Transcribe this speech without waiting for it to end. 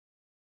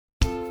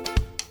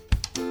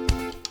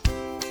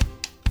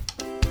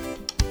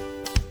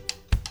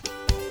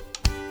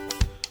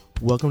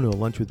Welcome to A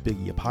Lunch with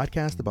Biggie, a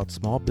podcast about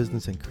small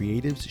business and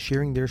creatives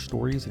sharing their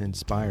stories and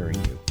inspiring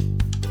you.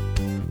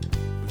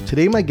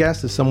 Today, my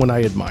guest is someone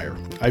I admire.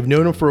 I've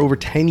known him for over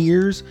 10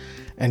 years,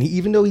 and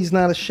even though he's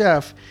not a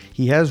chef,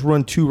 he has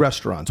run 2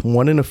 restaurants,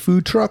 one in a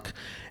food truck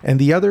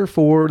and the other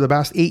for the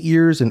past 8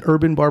 years in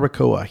Urban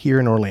Barbacoa here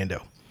in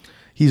Orlando.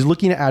 He's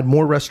looking to add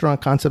more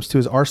restaurant concepts to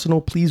his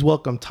arsenal. Please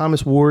welcome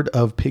Thomas Ward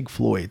of Pig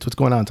Floyd's. What's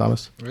going on,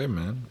 Thomas? Hey,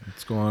 man.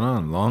 What's going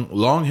on?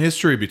 Long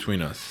history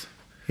between us.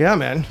 Yeah,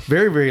 man.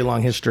 Very, very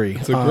long history.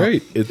 It's been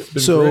great.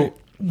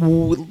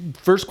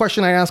 First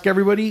question I ask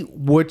everybody,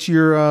 what's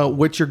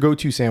your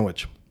go-to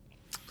sandwich?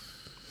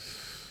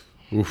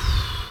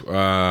 Oof.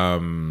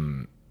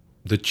 The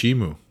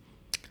Chimu.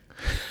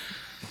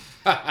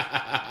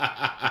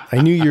 I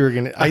knew you were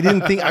going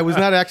to. I was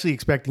not actually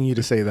expecting you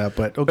to say that,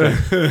 but okay.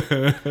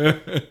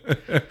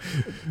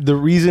 The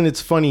reason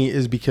it's funny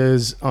is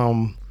because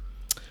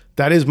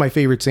that is my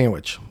favorite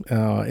sandwich.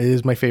 It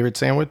is my favorite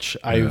sandwich.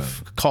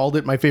 I've called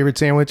it my favorite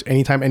sandwich.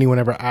 Anytime anyone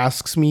ever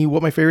asks me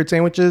what my favorite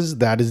sandwich is,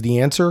 that is the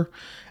answer.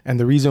 And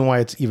the reason why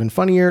it's even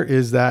funnier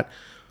is that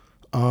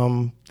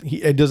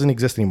it doesn't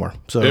exist anymore.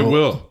 So it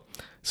will.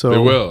 It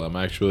will. I'm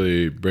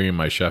actually bringing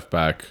my chef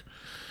back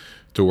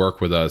to work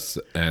with us,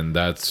 and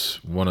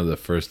that's one of the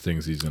first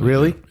things he's going to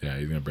Really? do. Yeah,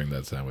 he's going to bring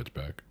that sandwich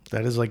back.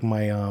 That is like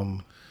my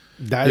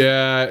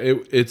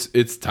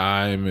it's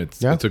time.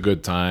 It's a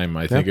good time.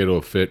 I think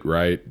it'll fit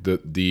right.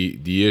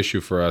 The issue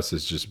for us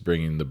is just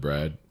bringing the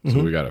bread,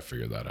 so we got to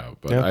figure that out.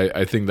 But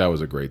I think that was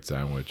a great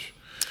sandwich.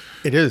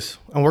 It is,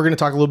 and we're going to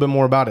talk a little bit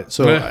more about it.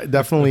 So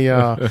definitely.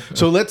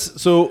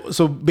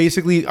 So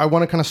basically, I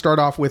want to kind of start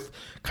off with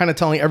kind of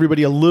telling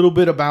everybody a little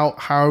bit about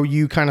how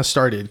you kind of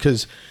started,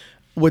 because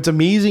what's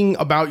amazing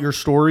about your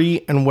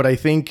story, and what I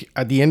think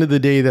at the end of the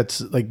day,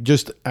 that's like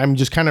I'm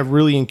just kind of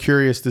really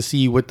curious to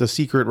see what the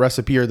secret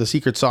recipe or the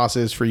secret sauce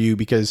is for you,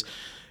 because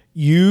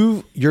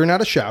you're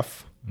not a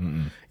chef.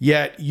 Mm-mm.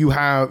 Yet you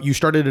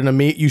started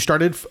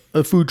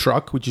a food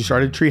truck, which you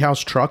started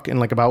Treehouse Truck in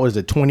like about, what is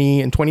it,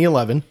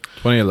 2011?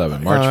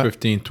 2011, March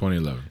 15th,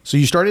 2011. So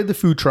you started the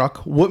food truck.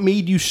 What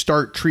made you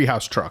start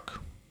Treehouse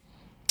Truck?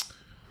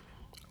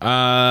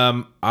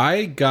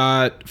 I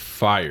got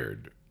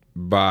fired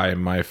by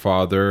my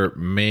father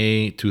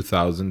May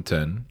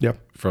 2010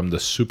 from the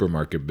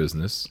supermarket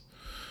business.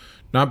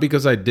 Not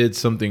because I did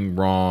something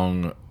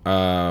wrong,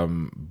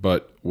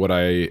 but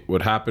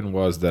what happened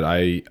was that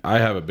I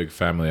have a big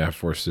family. I have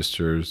 4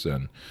 sisters,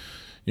 and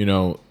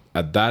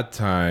at that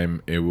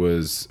time it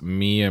was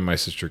me and my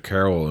sister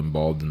Carol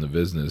involved in the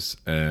business,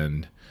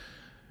 and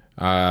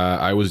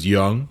I was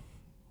young.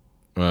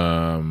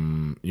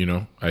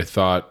 I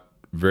thought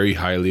very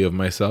highly of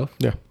myself.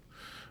 Yeah.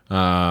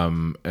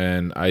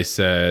 And I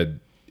said,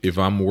 if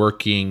I'm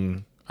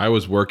working, I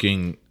was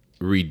working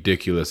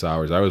ridiculous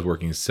hours. I was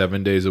working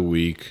 7 days a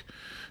week,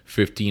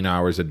 15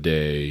 hours a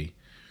day.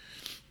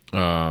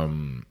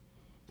 And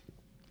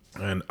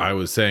I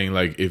was saying,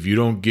 like, if you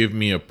don't give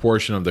me a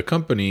portion of the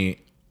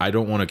company, I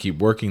don't want to keep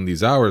working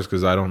these hours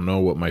because I don't know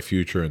what my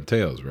future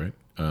entails, right?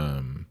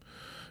 And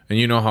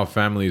you know how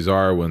families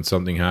are when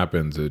something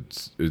happens,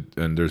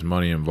 and there's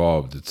money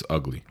involved, it's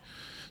ugly.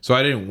 So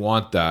I didn't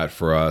want that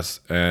for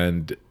us,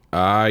 and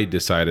I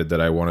decided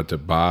that I wanted to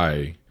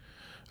buy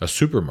a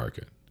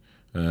supermarket.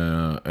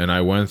 And I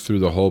went through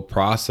the whole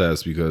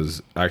process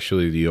because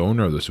actually the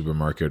owner of the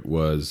supermarket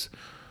was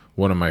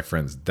one of my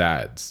friend's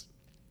dads,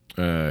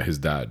 his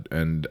dad.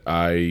 And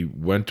I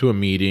went to a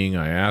meeting,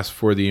 I asked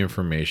for the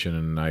information,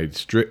 and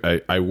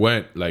I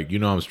went, like,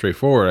 I'm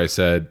straightforward. I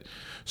said,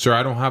 sir,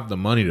 I don't have the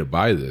money to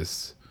buy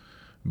this,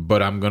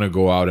 but I'm going to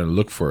go out and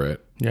look for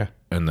it. Yeah.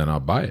 And then I'll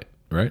buy it,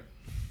 right?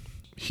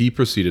 He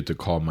proceeded to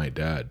call my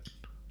dad.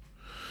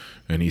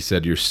 And he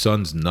said, your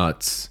son's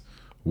nuts.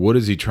 What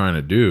is he trying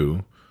to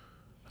do?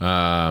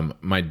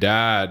 My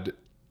dad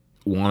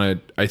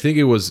I think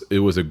it was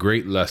a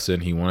great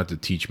lesson. He wanted to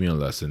teach me a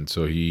lesson.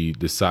 So he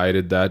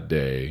decided that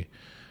day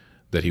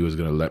that he was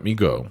going to let me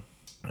go.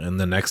 And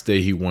the next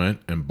day he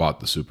went and bought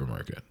the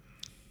supermarket.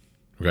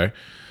 Okay.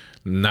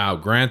 Now,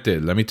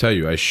 granted, let me tell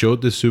you, I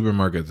showed the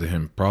supermarket to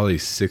him probably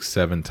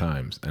 6-7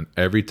 times. And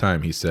every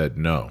time he said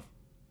no,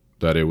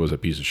 that it was a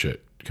piece of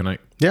shit. Can I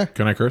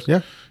curse?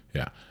 Yeah.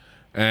 Yeah.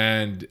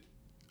 And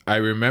I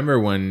remember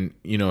when,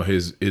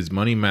 his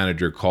money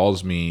manager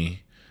calls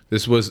me.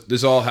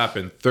 This all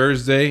happened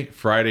Thursday.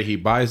 Friday, he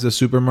buys the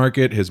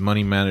supermarket. His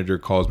money manager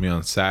calls me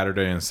on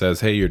Saturday and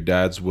says, hey, your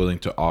dad's willing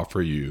to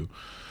offer you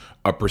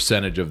a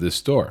percentage of this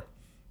store.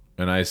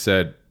 And I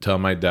said, tell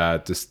my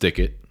dad to stick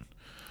it.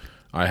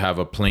 I have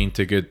a plane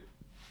ticket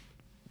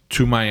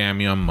to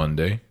Miami on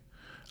Monday.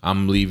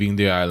 I'm leaving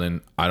the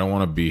island. I don't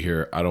want to be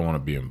here. I don't want to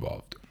be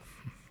involved.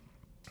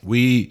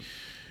 We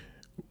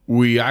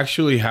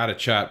actually had a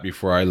chat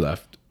before I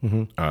left.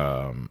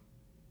 Mm-hmm.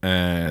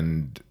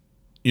 And,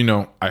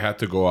 I had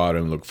to go out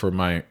and look for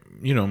my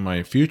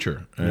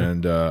future. Yeah.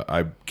 And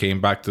I came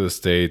back to the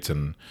States,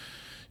 and,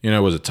 it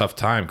was a tough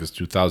time because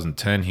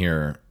 2010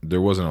 here,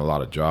 there wasn't a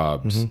lot of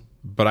jobs. Mm-hmm.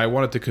 But I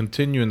wanted to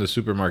continue in the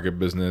supermarket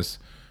business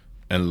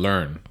and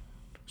learn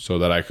so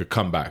that I could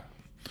come back.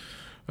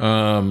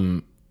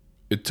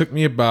 It took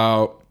me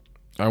about,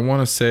 I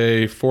want to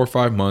say 4 or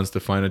 5 months to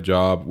find a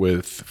job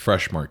with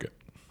Fresh Market.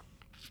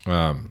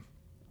 And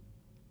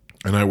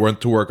I went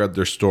to work at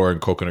their store in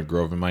Coconut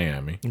Grove in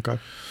Miami. Okay.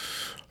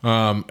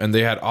 And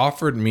they had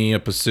offered me a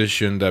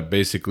position that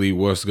basically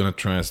was going to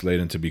translate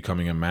into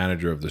becoming a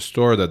manager of the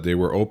store that they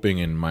were opening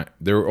in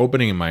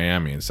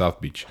Miami in South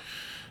Beach.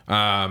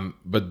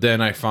 But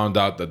then I found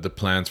out that the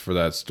plans for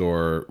that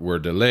store were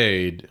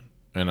delayed,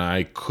 and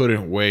I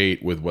couldn't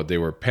wait with what they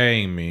were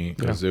paying me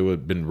because it would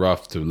have been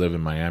rough to live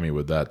in Miami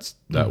with that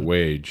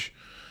wage.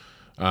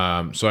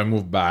 So I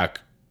moved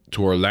back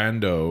to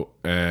Orlando,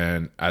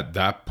 and at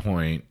that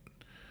point,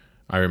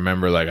 I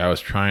remember like I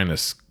was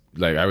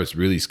I was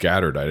really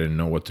scattered. I didn't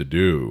know what to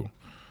do.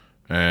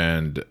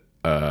 And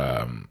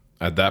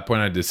at that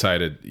point I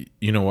decided,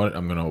 you know what?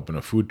 I'm going to open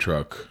a food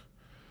truck.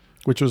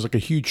 Which was like a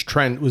huge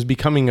trend. It was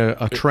becoming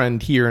a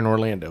trend here in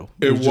Orlando.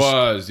 It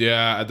was,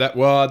 yeah. At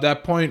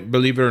that point,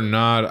 believe it or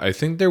not, I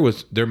think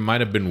there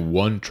might have been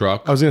one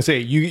truck. I was gonna say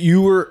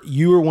you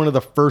were one of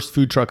the first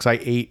food trucks I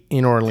ate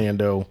in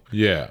Orlando.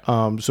 Yeah.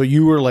 So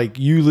you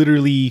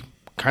literally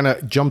kind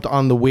of jumped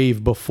on the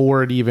wave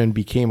before it even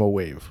became a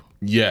wave.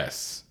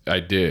 Yes, I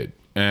did.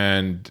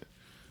 And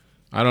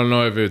I don't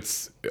know if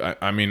it's,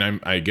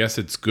 I guess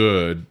it's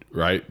good,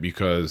 right?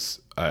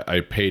 Because I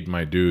paid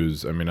my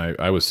dues. I mean,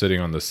 I was sitting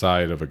on the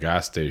side of a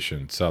gas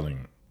station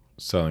selling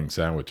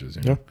sandwiches,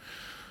 you know?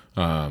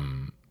 Yeah.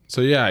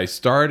 So yeah, I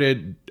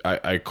started,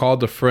 I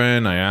called a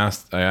friend. I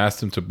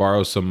asked him to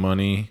borrow some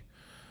money.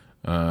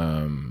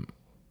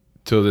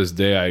 Till this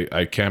day,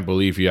 I can't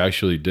believe he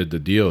actually did the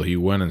deal. He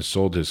went and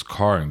sold his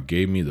car and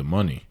gave me the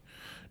money.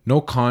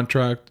 No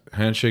contract,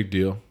 handshake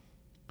deal.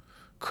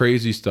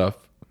 Crazy stuff.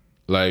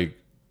 Like,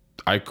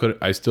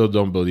 I still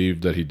don't believe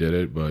that he did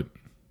it, but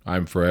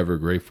I'm forever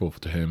grateful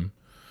to him.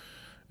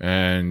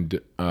 And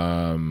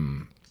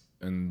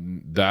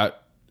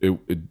that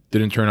it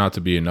didn't turn out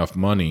to be enough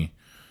money.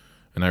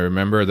 And I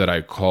remember that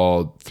I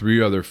called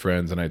 3 other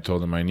friends and I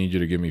told them, I need you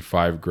to give me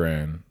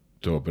 $5,000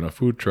 to open a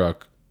food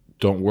truck.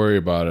 Don't worry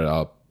about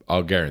it.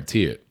 I'll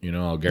guarantee it. You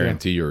know, I'll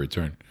guarantee your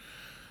return.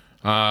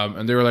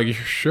 And they were like,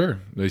 sure.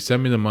 They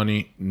sent me the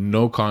money,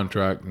 no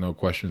contract, no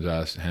questions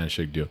asked,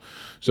 handshake deal.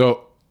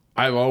 So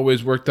I've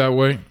always worked that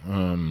way.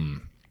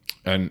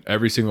 And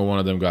every single one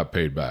of them got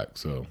paid back.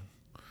 So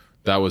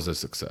that was a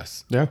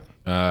success. Yeah.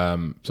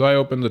 So I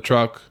opened the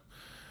truck.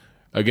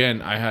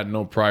 Again, I had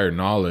no prior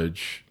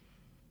knowledge.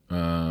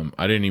 I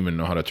didn't even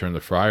know how to turn the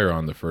fryer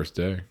on the first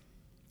day.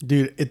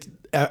 Dude,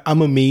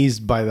 I'm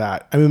amazed by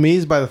that. I'm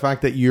amazed by the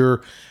fact that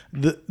you're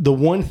the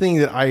one thing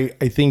that I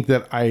think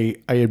that I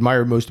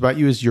admire most about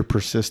you is your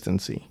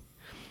persistency.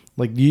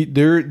 Like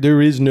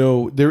there is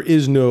no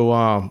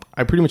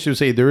I pretty much would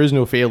say there is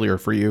no failure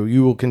for you.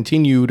 You will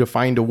continue to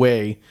find a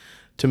way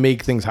to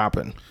make things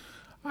happen.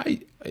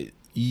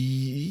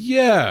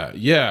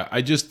 Yeah.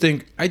 I just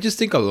think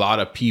a lot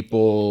of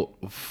people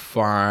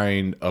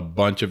find a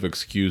bunch of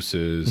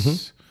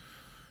excuses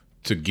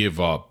to give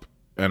up.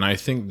 And I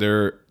think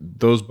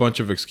those bunch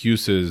of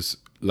excuses,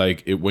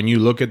 like when you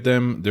look at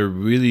them, they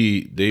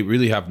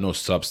really have no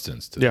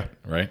substance to them,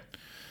 right?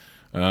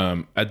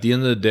 At the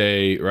end of the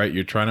day, right,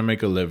 you're trying to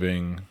make a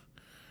living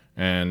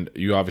and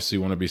you obviously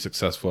want to be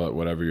successful at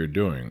whatever you're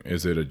doing.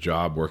 Is it a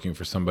job working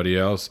for somebody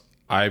else?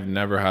 I've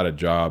never had a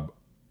job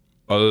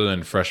other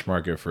than Fresh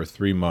Market for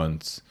 3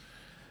 months.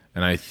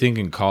 And I think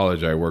in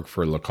college I worked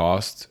for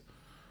Lacoste,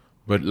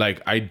 but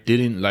like I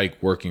didn't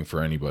like working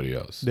for anybody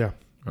else. Yeah.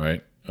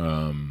 Right.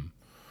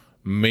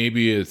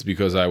 Maybe it's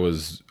because I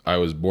was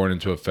born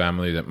into a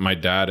family that my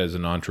dad is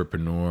an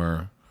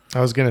entrepreneur.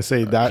 I was gonna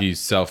say that he's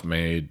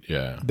self-made.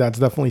 Yeah, that's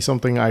definitely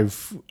something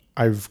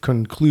I've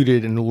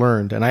concluded and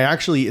learned. And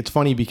it's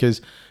funny because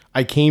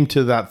I came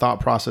to that thought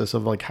process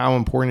of like how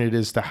important it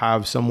is to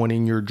have someone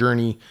in your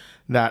journey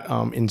that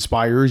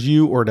inspires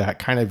you or to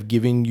kind of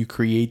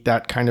create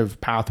that kind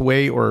of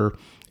pathway or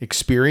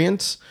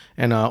experience.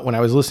 And when I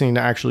was listening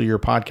to actually your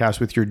podcast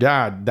with your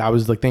dad, that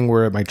was the thing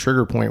where my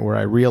trigger point where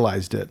I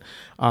realized it,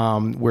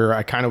 where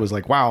I kind of was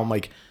like, wow, I'm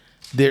like,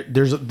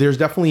 there's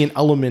definitely an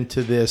element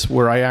to this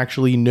where I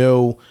actually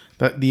know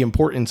that the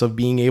importance of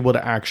being able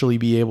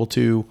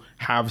to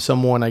have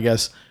someone, I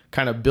guess,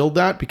 kind of build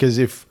that. Because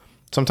if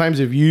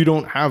you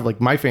don't have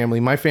like my family,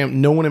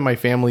 no one in my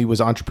family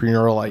was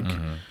entrepreneurial like.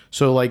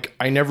 So like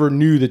I never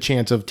knew the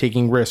chance of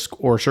taking risk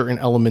or certain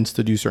elements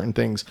to do certain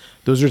things.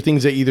 Those are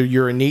things that either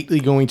you're innately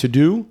going to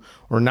do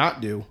or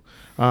not do.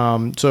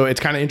 So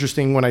it's kind of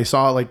interesting when I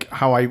saw like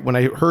when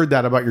I heard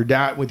that about your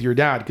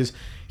dad, because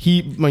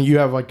when you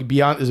have like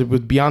Beyond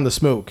the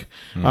Smoke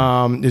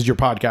is your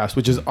podcast,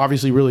 which is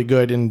obviously really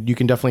good. And you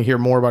can definitely hear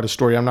more about his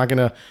story.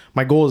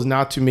 My goal is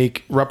not to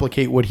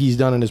replicate what he's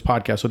done in his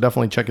podcast. So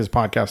definitely check his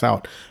podcast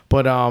out.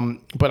 But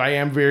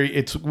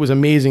it was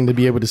amazing to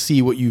be able to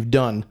see what you've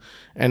done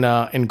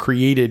and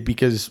created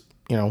because,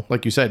 you know,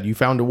 like you said, you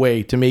found a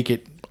way to make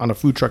it on a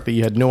food truck that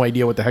you had no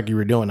idea what the heck you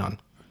were doing on.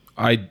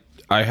 I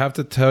have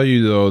to tell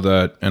you though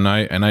that, and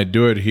I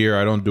do it here.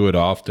 I don't do it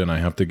often. I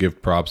have to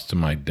give props to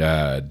my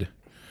dad.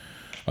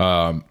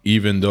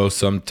 Even though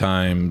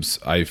sometimes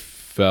I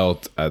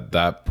felt at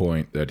that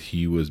point that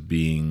he was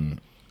being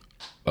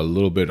a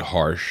little bit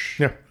harsh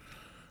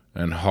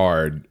and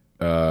hard,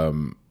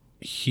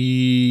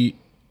 he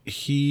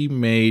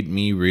made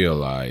me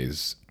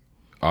realize,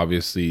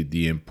 obviously,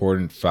 the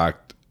important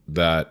fact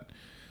that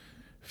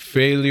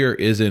failure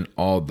isn't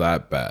all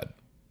that bad.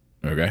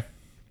 Okay.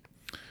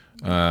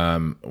 I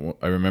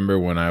remember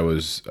when I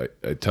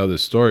tell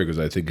this story because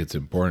I think it's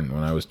important.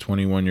 When I was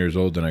 21 years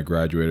old and I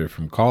graduated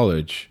from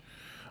college,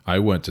 I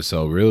went to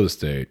sell real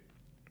estate.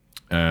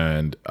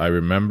 And I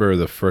remember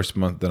the first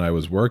month that I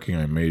was working,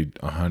 I made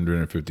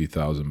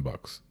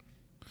 $150,000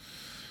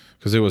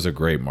 because it was a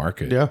great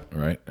market. Yeah.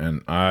 Right.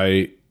 And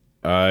I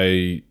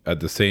at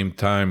the same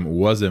time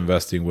was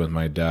investing with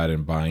my dad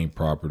and buying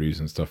properties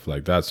and stuff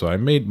like that. So I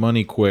made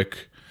money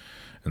quick,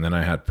 and then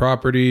I had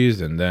properties,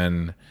 and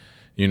then,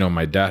 you know,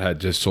 my dad had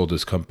just sold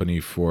his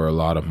company for a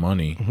lot of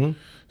money. Mm-hmm.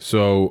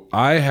 So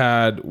I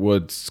had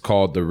what's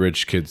called the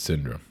rich kid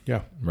syndrome.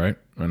 Yeah. Right.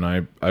 And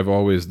I've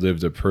always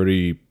lived a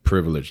pretty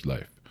privileged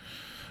life.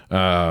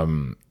 I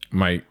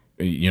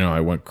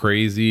went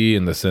crazy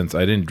in the sense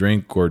I didn't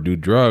drink or do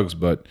drugs,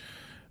 but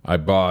I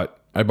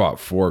bought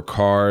 4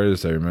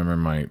 cars. I remember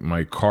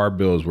my car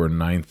bills were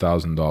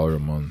 $9,000 a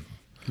month.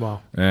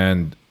 Wow.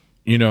 And,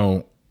 you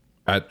know,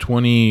 at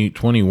 20,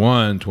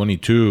 21,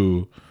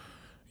 22,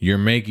 you're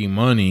making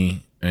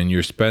money and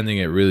you're spending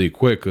it really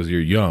quick because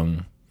you're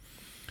young.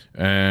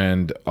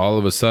 And all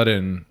of a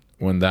sudden,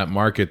 when that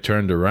market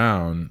turned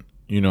around,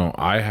 you know,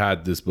 I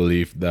had this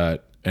belief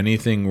that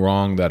anything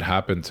wrong that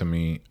happened to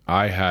me,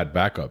 I had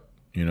backup,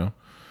 you know,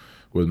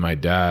 with my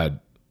dad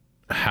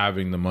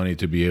having the money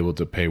to be able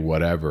to pay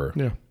whatever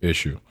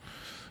issue.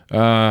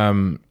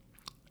 And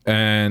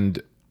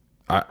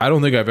I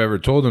don't think I've ever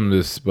told him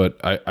this, but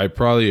I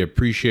probably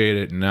appreciate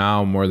it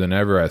now more than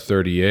ever at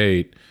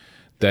 38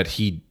 that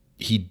he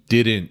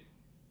didn't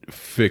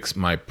fix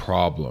my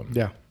problem.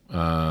 Yeah.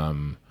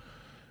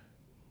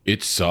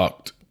 It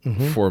sucked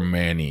for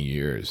many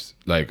years.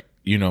 Like,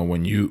 you know,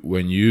 when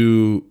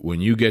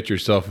you get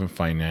yourself in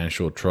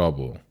financial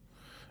trouble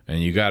and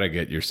you got to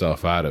get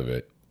yourself out of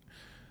it,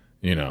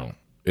 you know,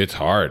 it's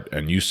hard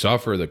and you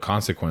suffer the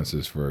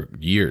consequences for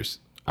years.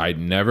 I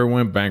never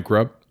went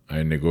bankrupt.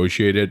 I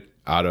negotiated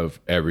out of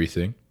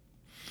everything.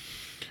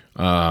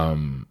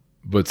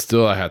 But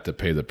still I had to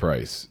pay the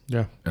price.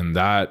 Yeah. And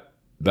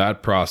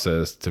that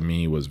process to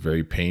me was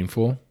very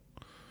painful.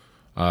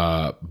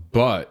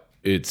 But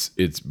it's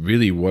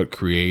really what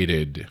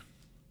created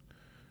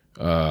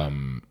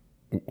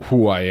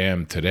who I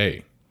am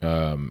today.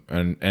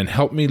 And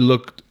helped me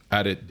look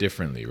at it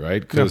differently,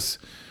 right? Because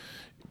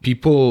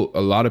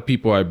a lot of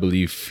people, I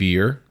believe,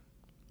 fear,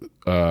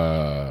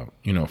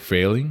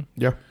 failing.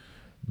 Yeah.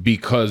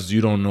 Because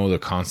you don't know the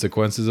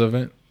consequences of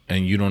it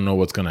and you don't know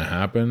what's going to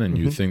happen and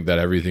you think that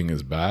everything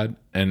is bad.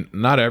 And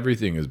not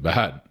everything is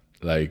bad.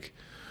 Like,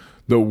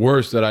 the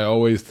worst that I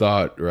always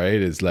thought, right,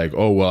 is like,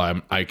 oh,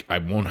 well, I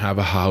won't have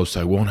a house.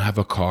 I won't have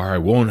a car.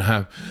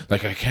 I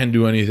can't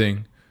do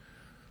anything.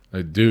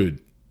 Like, dude,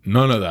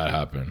 none of that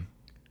happened.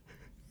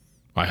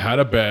 I had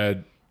a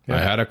bed, I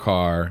had a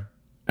car,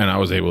 and I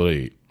was able to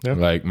eat. Yeah.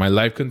 Like, my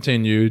life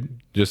continued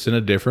just in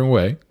a different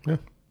way. Yeah.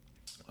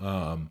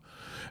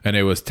 And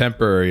it was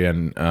temporary,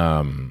 and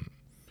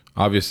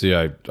obviously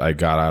I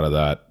got out of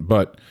that.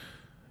 But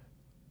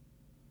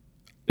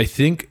I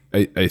think,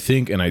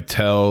 and I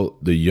tell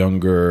the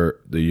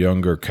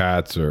younger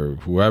cats or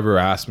whoever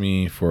asks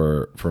me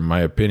for my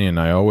opinion,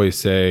 I always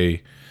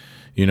say,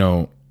 you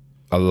know,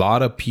 a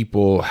lot of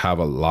people have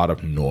a lot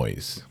of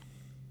noise.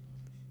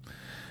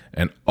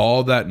 And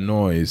all that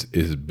noise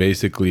is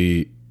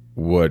basically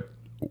what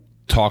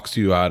talks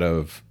you out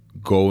of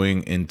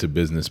going into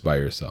business by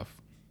yourself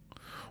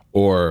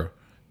or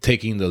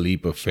taking the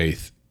leap of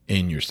faith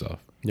in yourself.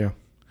 Yeah.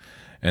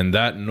 And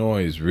that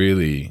noise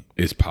really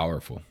is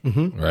powerful,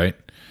 right?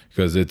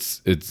 Because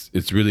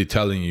it's really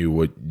telling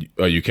you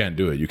you can't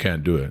do it. You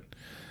can't do it.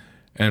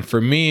 And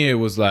for me, it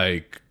was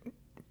like,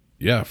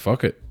 yeah,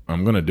 fuck it.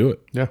 I'm going to do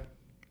it. Yeah.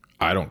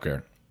 I don't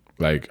care.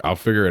 Like, I'll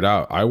figure it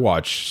out. I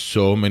watch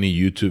so many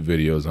YouTube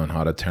videos on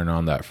how to turn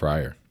on that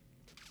fryer.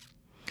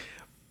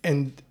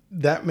 And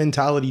that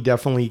mentality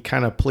definitely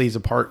kind of plays a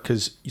part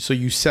because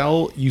you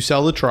sell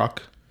the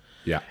truck.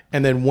 Yeah.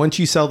 And then once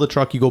you sell the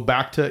truck, you go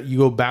back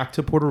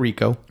to Puerto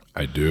Rico.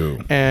 I do.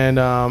 And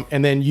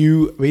then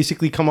you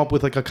basically come up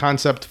with like a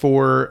concept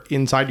for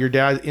inside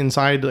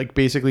like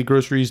basically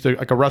groceries,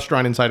 like a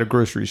restaurant inside of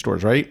grocery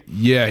stores, right?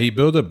 Yeah, he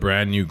built a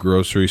brand new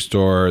grocery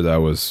store that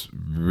was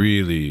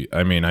really,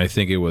 I mean, I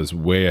think it was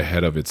way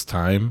ahead of its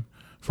time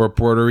for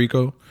Puerto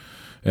Rico.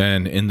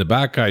 And in the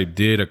back, I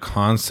did a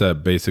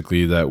concept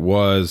basically that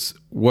was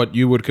what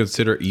you would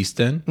consider East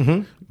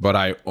End, but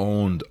I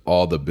owned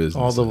all the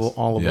businesses.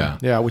 All of them.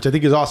 Yeah, which I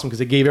think is awesome because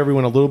it gave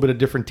everyone a little bit of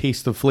different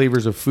taste of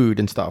flavors of food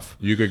and stuff.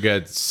 You could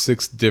get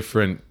 6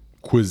 different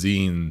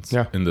cuisines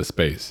in the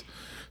space.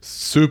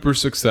 Super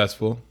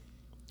successful.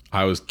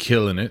 I was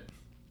killing it.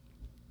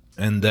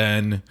 And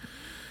then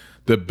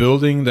the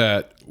building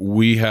that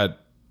we had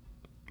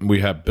we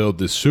had built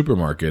this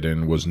supermarket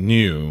and was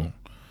new,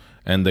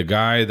 and the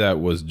guy that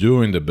was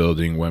doing the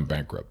building went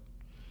bankrupt,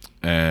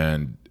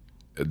 and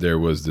there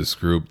was this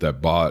group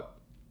that bought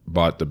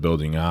the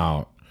building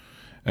out,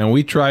 and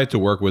we tried to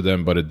work with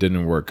them, but it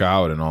didn't work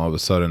out. And all of a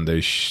sudden they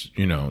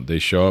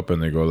show up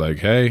and they go like,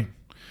 hey,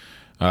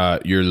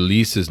 your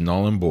lease is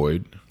null and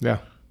void. Yeah.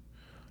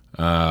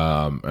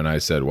 And I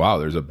said, wow,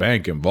 there's a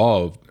bank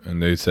involved.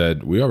 And they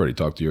said, we already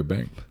talked to your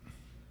bank.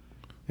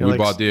 We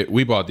bought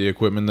the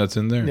equipment that's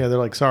in there. Yeah, they're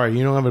like, sorry,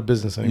 you don't have a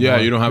business anymore. Yeah,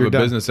 you don't have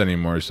business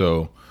anymore.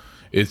 So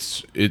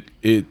it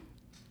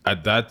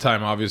at that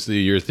time, obviously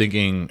you're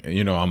thinking,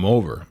 I'm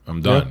over.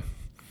 I'm done.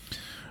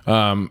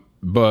 Yeah.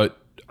 But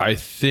I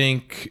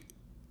think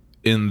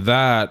in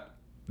that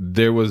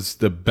there was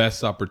the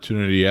best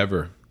opportunity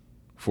ever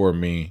for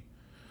me.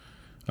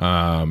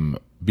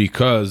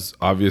 Because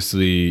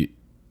obviously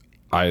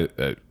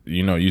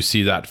you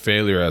see that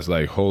failure as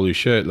like, holy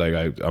shit,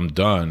 like I'm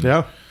done.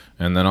 Yeah.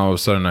 And then all of a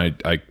sudden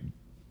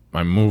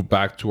I moved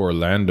back to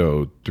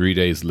Orlando 3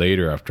 days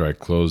later after I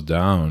closed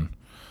down.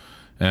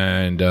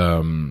 And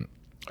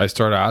I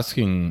started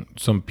asking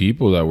some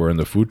people that were in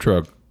the food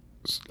truck,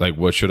 like,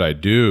 what should I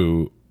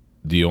do?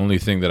 The only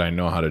thing that I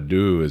know how to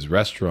do is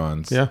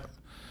restaurants. Yeah.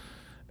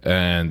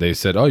 And they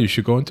said, oh, you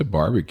should go into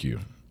barbecue.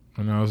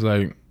 And I was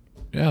like,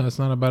 yeah, that's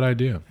not a bad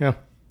idea. Yeah.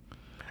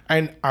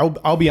 And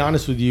I'll be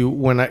honest with you,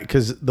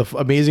 because the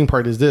amazing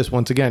part is this.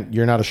 Once again,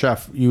 you're not a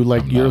chef. You're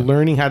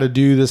learning how to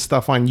do this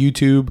stuff on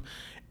YouTube.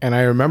 And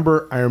I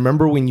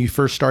remember when you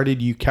first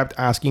started, you kept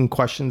asking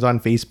questions on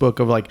Facebook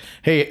of like,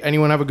 hey,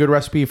 anyone have a good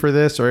recipe for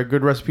this or a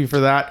good recipe for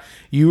that?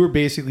 You were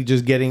basically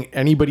just getting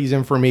anybody's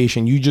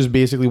information. You just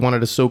basically wanted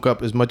to soak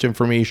up as much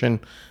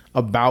information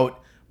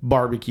about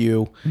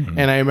barbecue. Mm-hmm.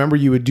 And I remember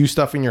you would do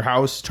stuff in your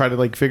house, try to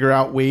like figure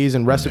out ways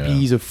and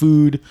recipes of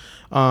food.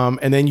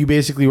 And then you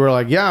basically were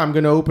like, yeah, I'm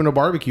going to open a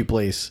barbecue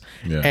place.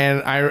 Yeah.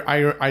 And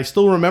I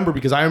still remember,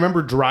 because I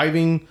remember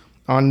driving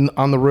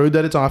on the road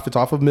that it's off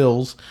of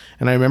Mills.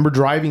 And I remember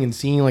driving and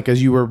seeing, like,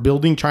 as you were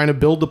trying to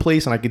build the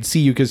place, and I could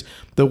see you, because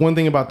the one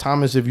thing about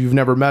Thomas, if you've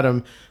never met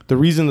him, the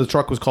reason the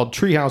truck was called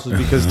Treehouse is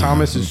because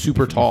Thomas is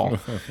super tall.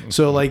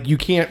 So like you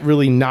can't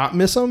really not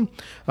miss him.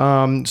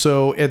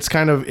 So it's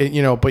kind of,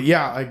 but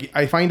yeah,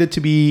 I find it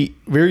to be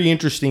very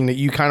interesting that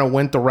you kind of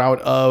went the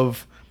route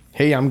of,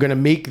 hey, I'm going to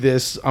make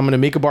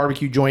a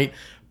barbecue joint.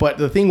 But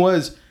the thing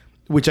was,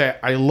 which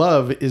I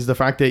love, is the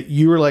fact that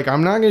you were like,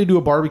 I'm not going to do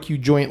a barbecue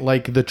joint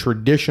like the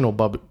traditional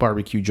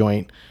barbecue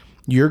joint.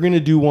 You're going to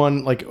do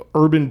one like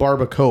urban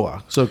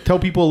barbacoa. So tell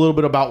people a little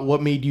bit about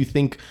what made you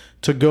think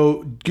to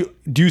go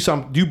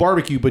do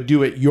barbecue, but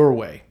do it your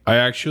way. I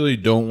actually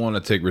don't want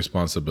to take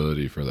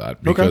responsibility for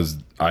that, because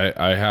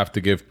I have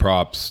to give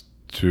props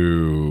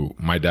to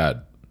my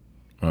dad.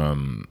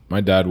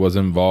 My dad was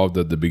involved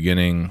at the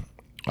beginning.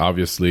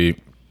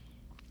 Obviously,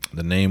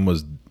 the name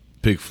was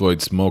Pig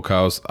Floyd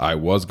Smokehouse. I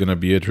was gonna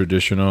be a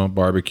traditional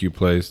barbecue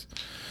place,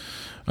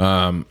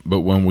 but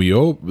when we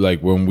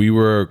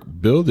were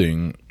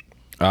building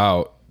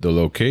out the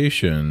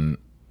location,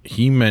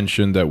 he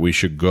mentioned that we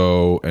should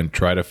go and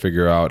try to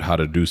figure out how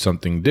to do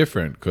something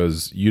different,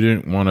 because you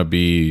didn't want to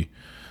be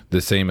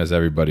the same as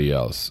everybody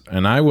else.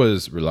 And I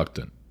was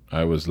reluctant.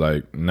 I was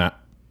like, nah,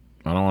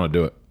 I don't want to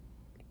do it.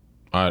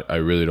 I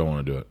really don't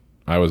want to do it.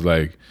 I was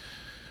like,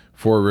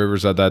 Four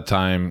Rivers at that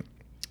time,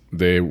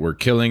 they were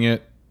killing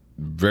it.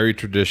 Very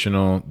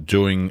traditional,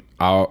 doing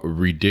a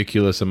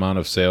ridiculous amount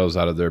of sales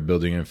out of their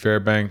building in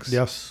Fairbanks.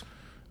 Yes.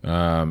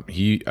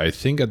 I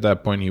think at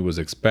that point he was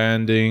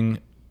expanding,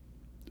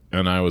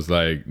 and I was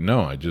like,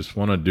 no, I just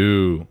want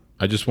to,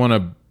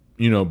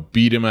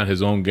 beat him at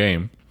his own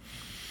game.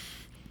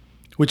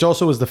 Which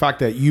also was the fact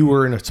that you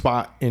were in a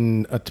spot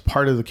in a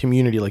part of the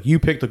community. Like, you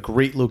picked a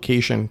great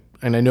location.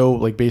 And I know,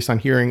 like, based on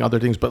hearing other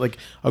things, but like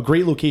a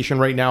great location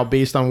right now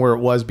based on where it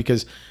was,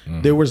 because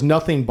there was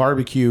nothing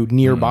barbecue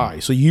nearby.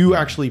 So you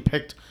actually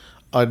picked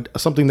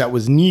something that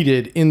was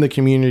needed in the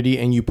community,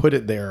 and you put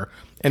it there,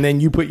 and then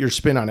you put your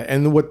spin on it.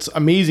 And what's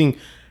amazing,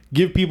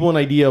 give people an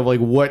idea of like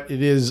what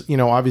it is,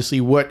 obviously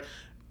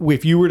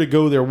if you were to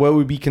go there, what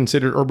would be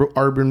considered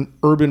urban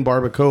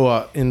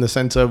barbacoa, in the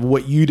sense of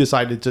what you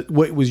decided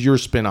what was your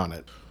spin on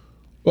it?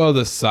 Well,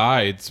 the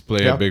sides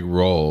play a big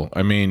role.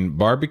 I mean,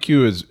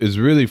 barbecue is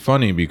really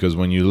funny, because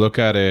when you look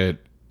at it,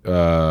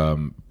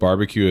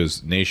 barbecue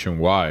is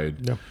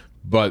nationwide. Yeah.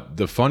 But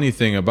the funny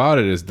thing about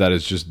it is that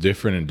it's just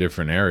different in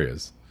different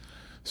areas.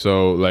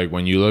 So, like,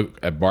 when you look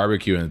at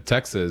barbecue in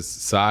Texas,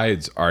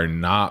 sides are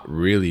not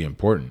really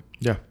important.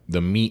 Yeah.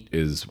 The meat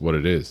is what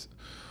it is.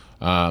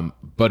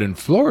 But in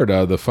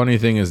Florida, the funny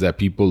thing is that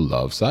people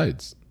love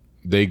sides.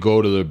 They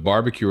go to the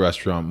barbecue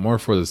restaurant more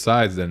for the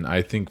sides than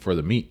I think for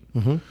the meat.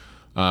 Mm-hmm.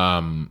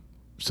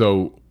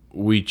 So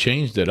we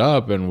changed it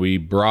up, and we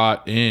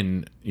brought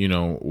in,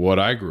 what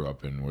I grew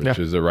up in, which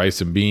is the rice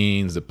and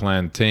beans, the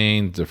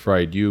plantains, the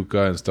fried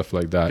yuca, and stuff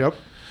like that. Yep.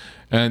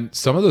 And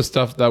some of the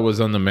stuff that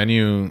was on the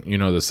menu,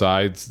 the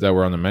sides that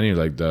were on the menu,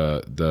 like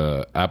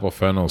the apple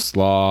fennel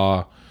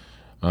slaw,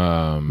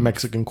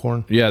 Mexican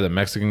corn. Yeah, the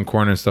Mexican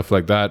corn and stuff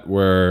like that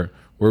were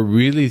were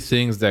really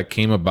things that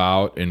came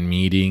about in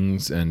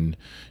meetings. And,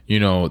 you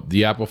know,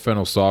 the apple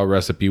fennel saw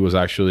recipe was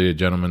actually a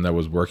gentleman that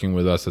was working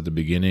with us at the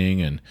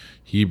beginning, and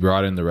he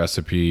brought in the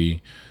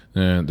recipe.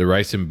 The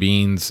rice and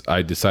beans,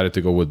 I decided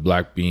to go with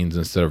black beans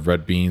instead of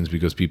red beans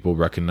because people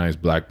recognize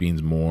black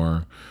beans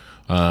more.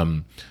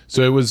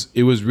 So it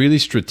was really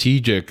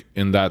strategic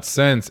in that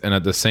sense. And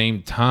at the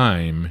same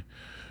time,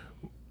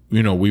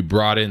 you know, we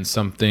brought in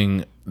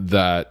something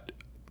that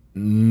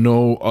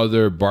no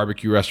other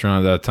barbecue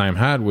restaurant at that time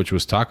had, which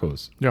was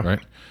tacos. Yeah. Right.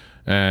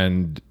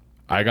 And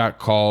I got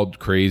called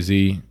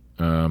crazy,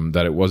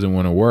 that it wasn't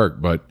going to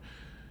work. But,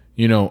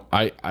 you know,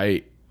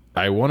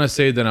 I want to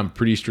say that I'm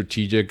pretty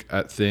strategic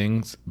at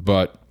things,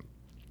 but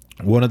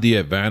one of the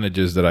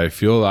advantages that I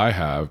feel I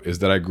have is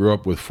that I grew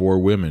up with 4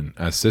 women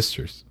as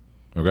sisters.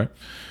 Okay.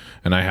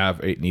 And I have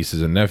 8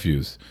 nieces and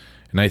nephews.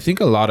 And I think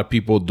a lot of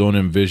people don't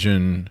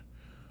envision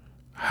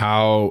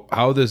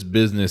how this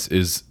business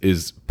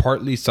is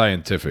partly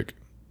scientific.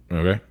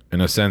 Okay.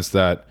 In a sense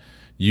that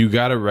you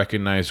got to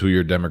recognize who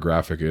your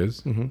demographic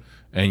is,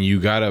 and you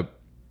got to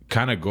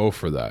kind of go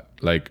for that.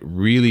 Like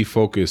really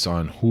focus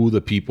on who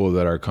the people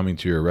that are coming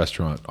to your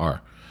restaurant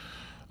are.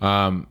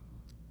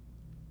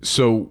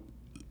 So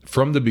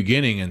from the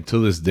beginning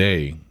until this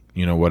day,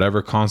 you know,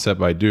 whatever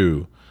concept I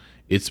do,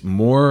 it's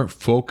more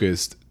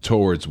focused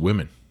towards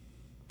women.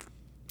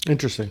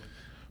 Interesting.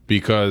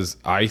 Because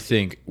I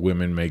think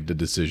women make the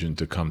decision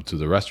to come to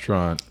the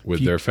restaurant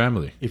with their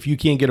family. If you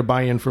can't get a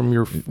buy-in from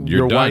your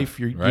wife,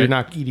 you're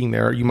not eating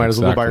there. You might as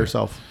well go by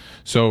yourself.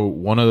 So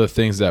one of the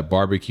things that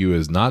barbecue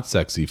is not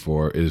sexy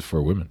for is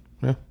for women.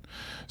 Yeah.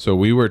 So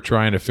we were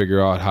trying to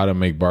figure out how to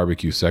make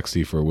barbecue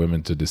sexy for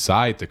women to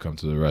decide to come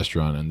to the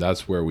restaurant. And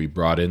that's where we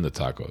brought in the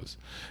tacos.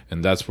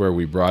 And that's where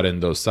we brought in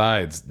those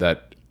sides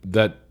that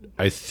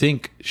I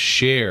think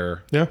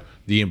share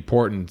the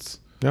importance.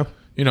 Yeah.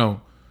 You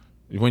know,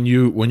 when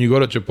you go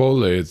to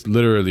Chipotle, it's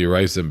literally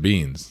rice and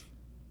beans.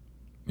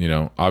 You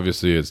know,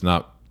 obviously it's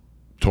not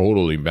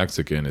totally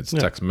Mexican, it's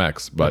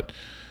Tex-Mex, but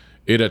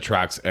it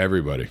attracts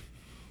everybody.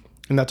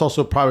 And that's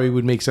also probably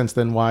would make sense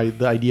then why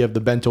the idea of the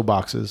bento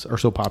boxes are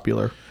so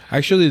popular.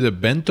 Actually, the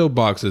bento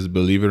boxes,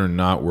 believe it or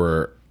not,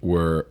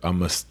 were a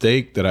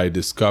mistake that I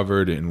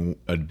discovered in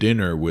a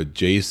dinner with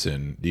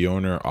Jason, the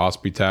owner of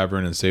Osprey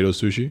Tavern and Sato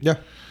Sushi. Yeah.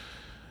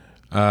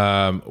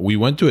 We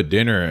went to a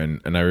dinner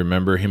and I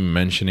remember him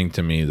mentioning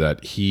to me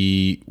that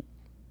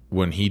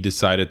when he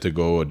decided to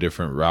go a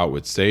different route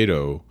with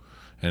Sato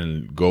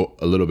and go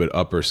a little bit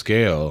upper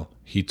scale,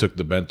 he took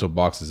the bento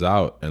boxes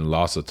out and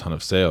lost a ton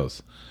of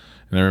sales.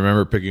 And I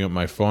remember picking up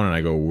my phone and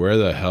I go, where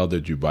the hell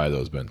did you buy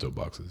those bento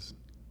boxes?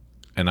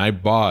 And I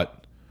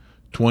bought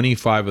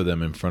 25 of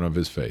them in front of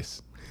his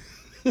face.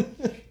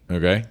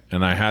 Okay.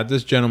 And I had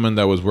this gentleman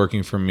that was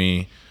working for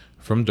me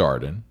from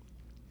Darden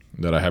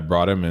that I had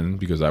brought him in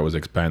because I was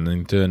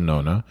expanding to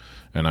Nona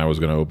and I was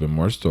going to open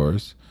more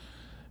stores.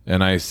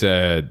 And I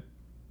said,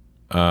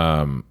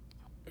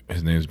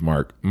 his name's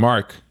Mark.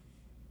 Mark,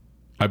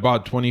 I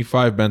bought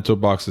 25 bento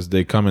boxes.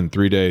 They come in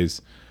 3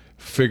 days.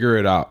 Figure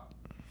it out.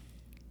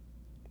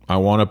 I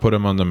want to put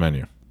them on the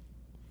menu.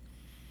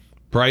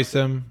 Price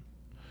them.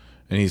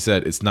 And he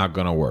said, it's not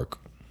going to work.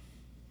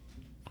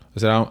 I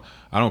said,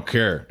 I don't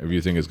care if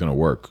you think it's going to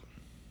work.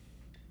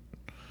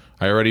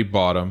 I already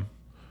bought them.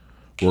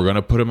 We're going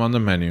to put them on the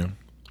menu.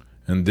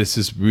 And this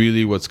is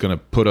really what's going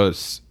to put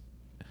us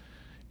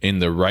in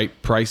the right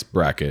price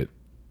bracket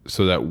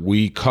so that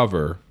we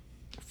cover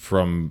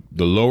from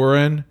the lower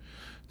end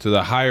to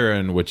the higher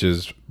end, which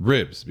is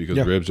ribs, because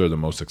ribs are the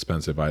most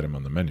expensive item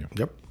on the menu.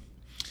 Yep.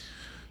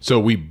 So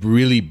we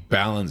really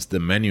balanced the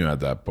menu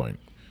at that point.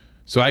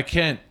 So I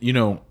can't, you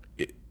know,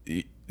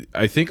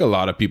 I think a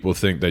lot of people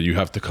think that you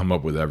have to come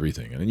up with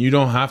everything. And you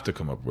don't have to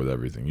come up with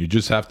everything. You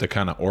just have to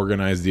kind of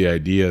organize the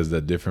ideas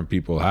that different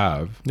people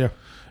have. Yeah.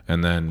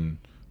 And then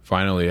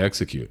finally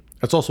execute.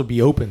 Let's also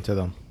be open to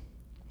them.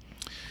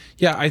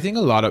 Yeah, I think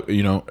a lot of,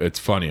 you know, it's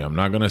funny. I'm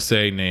not going to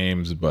say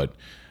names, but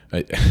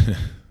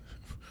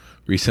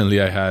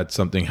recently I had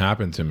something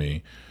happen to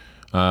me.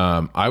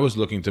 I was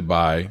looking to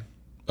buy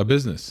a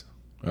business.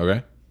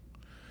 Okay.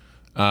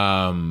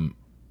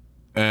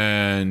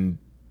 And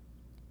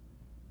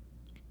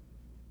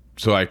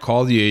so I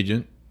called the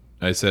agent.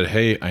 I said,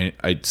 hey,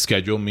 I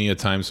schedule me a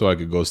time so I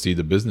could go see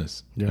the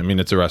business. Yeah. I mean,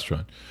 it's a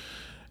restaurant.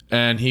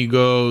 And he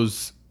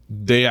goes,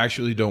 they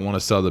actually don't want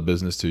to sell the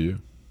business to you.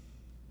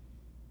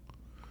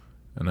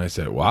 And I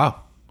said,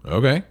 wow,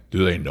 okay.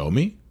 Do they know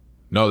me?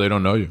 No, they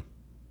don't know you.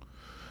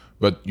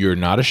 But you're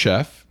not a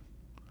chef.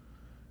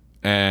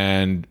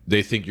 And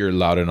they think you're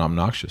loud and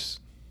obnoxious.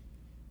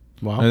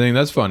 Wow. I think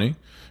that's funny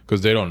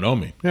because they don't know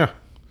me. Yeah.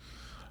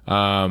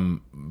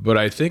 But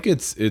I think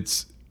it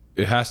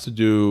has to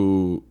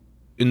do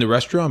in the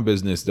restaurant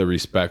business. The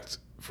respect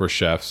for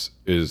chefs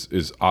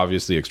is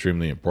obviously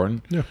extremely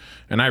important. Yeah.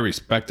 And I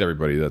respect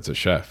everybody that's a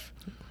chef.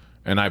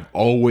 And I've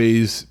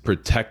always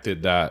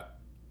protected that.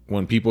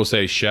 When people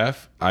say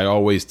chef, I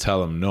always tell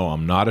them, no,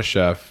 I'm not a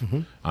chef. Mm-hmm.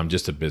 I'm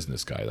just a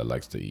business guy that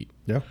likes to eat.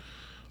 Yeah.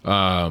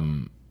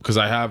 Because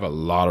I have a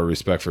lot of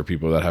respect for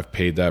people that have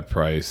paid that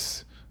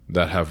price,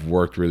 that have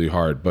worked really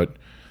hard. But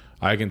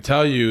I can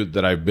tell you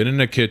that I've been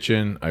in a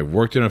kitchen, I've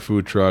worked in a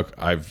food truck,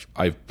 I've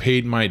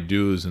paid my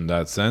dues in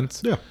that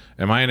sense. Yeah.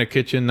 Am I in a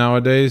kitchen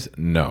nowadays?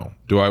 No.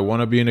 Do I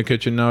want to be in a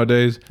kitchen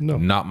nowadays? No.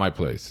 Not my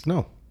place.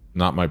 No.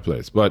 Not my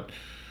place. But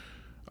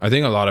I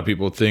think a lot of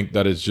people think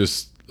that it's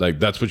just like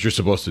that's what you're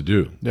supposed to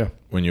do. Yeah.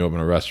 When you open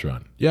a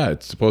restaurant. Yeah,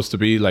 it's supposed to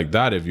be like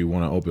that if you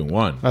want to open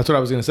one. That's what I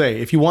was going to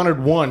say. If you wanted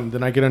one,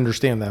 then I could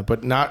understand that,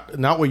 but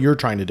not what you're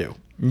trying to do.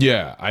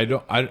 Yeah,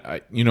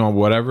 I you know,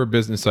 whatever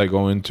business I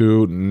go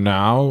into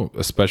now,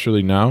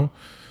 especially now,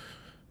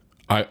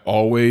 I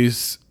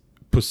always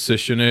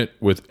position it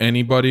with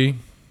anybody,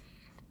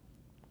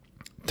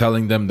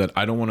 telling them that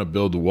I don't want to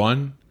build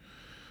one.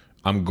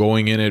 I'm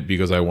going in it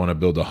because I want to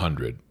build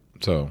 100.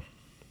 So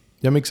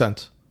that makes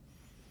sense.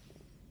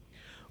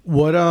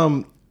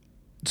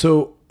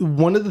 So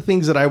one of the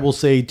things that I will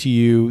say to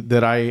you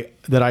that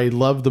I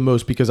love the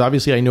most, because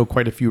obviously I know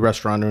quite a few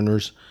restaurant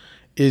owners,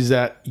 is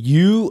that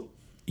you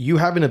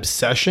have an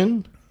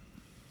obsession.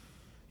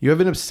 You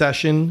have an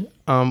obsession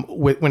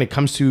when it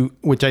comes to,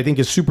 which I think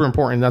is super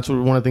important. That's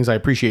one of the things I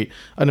appreciate.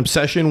 An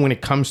obsession when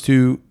it comes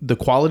to the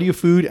quality of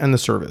food and the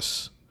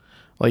service.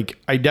 Like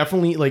I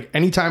definitely, like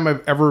anytime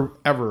I've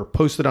ever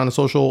posted on a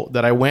social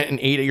that I went and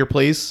ate at your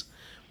place,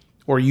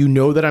 or you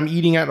know that I'm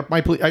eating at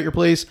your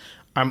place,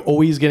 I'm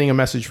always getting a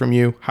message from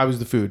you. How is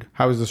the food?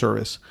 How is the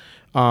service?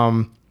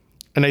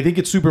 And I think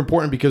it's super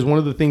important because one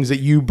of the things that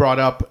you brought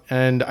up,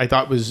 and I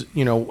thought was,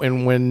 you know,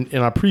 and when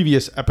in a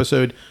previous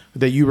episode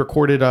that you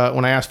recorded,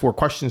 when I asked 4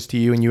 questions to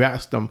you and you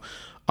asked them,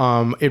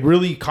 it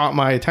really caught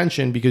my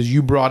attention because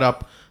you brought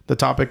up the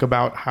topic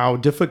about how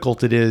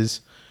difficult it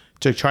is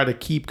to try to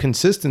keep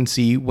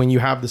consistency when you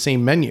have the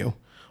same menu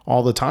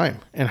all the time,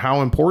 and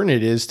how important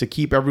it is to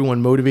keep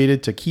everyone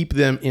motivated, to keep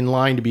them in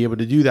line to be able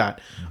to do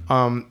that.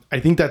 I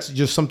think that's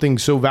just something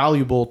so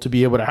valuable to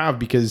be able to have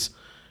because,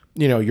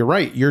 you know, you're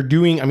right. You're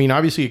doing, I mean,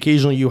 obviously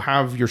occasionally you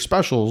have your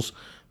specials,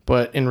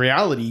 but in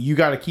reality, you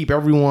got to keep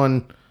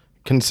everyone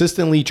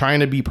consistently trying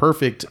to be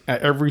perfect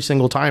at every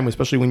single time,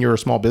 especially when you're a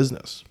small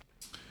business.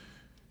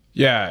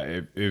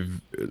 Yeah.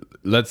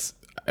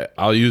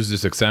 I'll use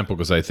this example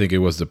because I think it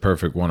was the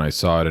perfect one. I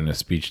saw it in a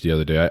speech the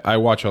other day. I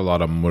watch a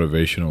lot of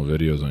motivational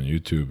videos on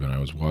YouTube, and I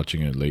was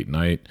watching it late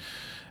night.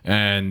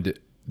 And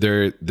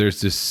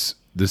there's this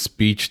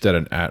speech that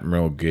an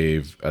admiral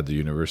gave at the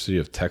University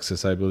of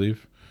Texas, I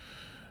believe,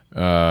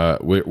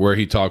 where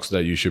he talks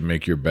that you should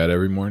make your bed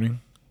every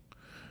morning.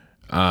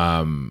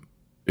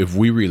 If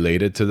we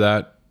relate it to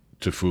that,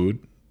 to food,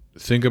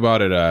 think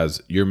about it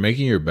as you're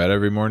making your bed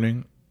every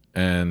morning,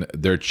 and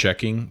they're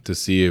checking to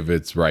see if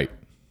it's right.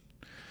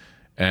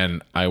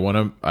 And I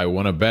want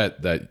to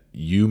bet that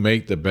you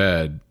make the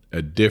bed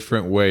a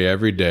different way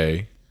every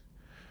day,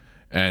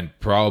 and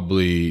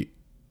probably,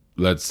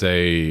 let's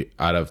say,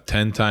 out of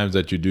 10 times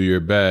that you do your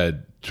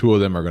bed, 2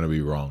 of them are going to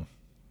be wrong.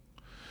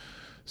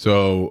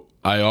 So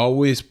I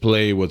always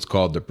play what's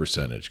called the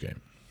percentage game.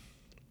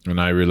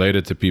 And I relate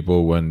it to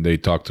people when they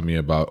talk to me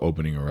about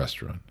opening a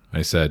restaurant.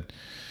 I said,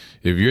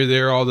 if you're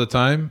there all the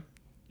time,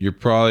 you're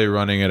probably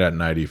running it at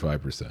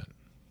 95%.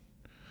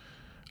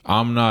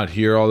 I'm not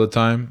here all the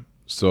time.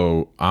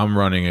 So I'm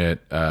running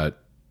it at,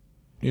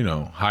 you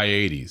know, high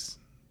 80s.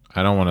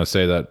 I don't want to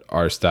say that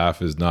our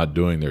staff is not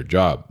doing their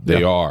job.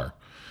 They are.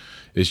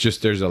 It's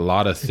just there's a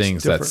lot of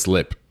things that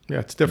slip. Yeah,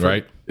 it's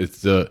different. Right?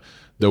 It's the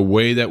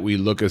way that we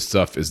look at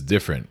stuff is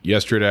different.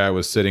 Yesterday I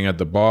was sitting at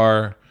the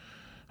bar.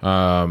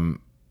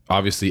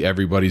 Obviously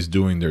everybody's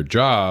doing their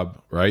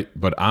job, right?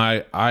 But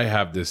I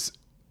have this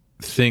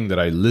thing that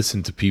I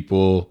listen to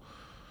people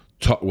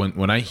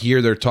when I hear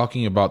they're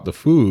talking about the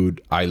food,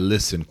 I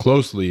listen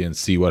closely and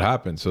see what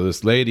happens. So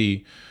this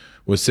lady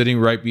was sitting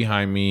right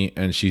behind me,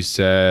 and she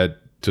said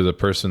to the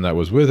person that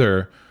was with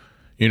her,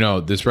 you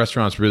know, this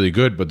restaurant's really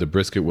good, but the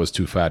brisket was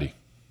too fatty,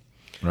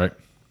 right?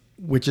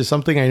 Which is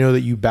something I know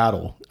that you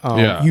battle.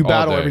 You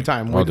battle every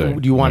time. Like, do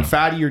you want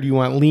fatty or do you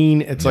want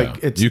lean? It's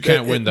like you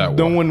can't win that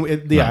no one.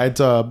 It's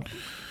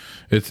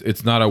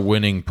not a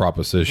winning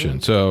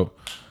proposition. So,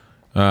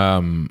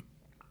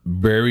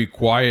 very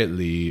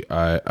quietly,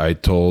 I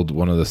told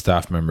one of the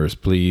staff members,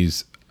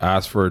 please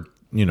ask for,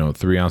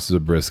 3 ounces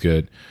of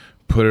brisket,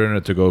 put it in a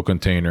to-go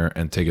container,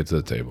 and take it to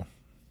the table.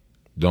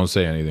 Don't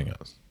say anything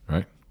else,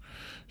 right?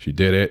 She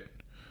did it,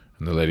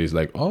 and the lady's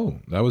like, oh,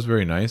 that was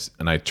very nice.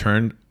 And I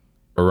turned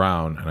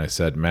around and I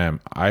said,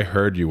 ma'am, I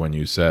heard you when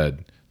you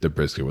said the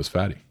brisket was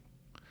fatty.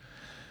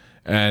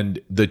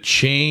 And the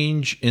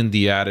change in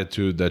the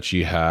attitude that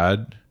she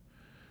had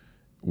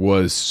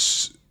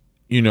was,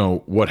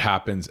 what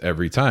happens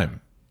every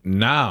time.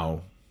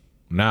 Now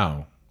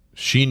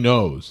she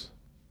knows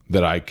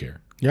that I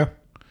care. Yeah.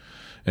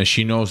 And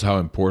she knows how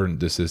important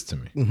this is to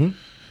me. Mm-hmm.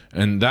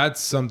 And that's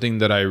something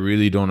that I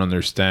really don't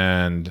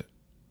understand,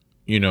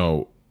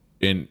 in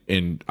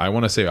I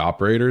want to say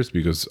operators,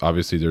 because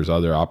obviously there's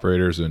other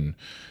operators and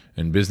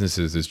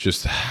businesses. It's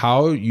just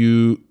how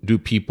do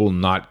people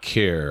not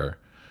care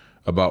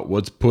about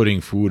what's putting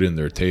food in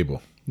their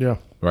table? Yeah.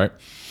 Right?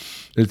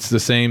 It's the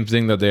same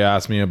thing that they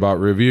ask me about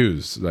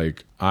reviews.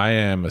 Like, I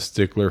am a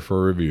stickler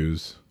for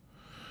reviews.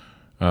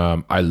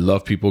 I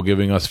love people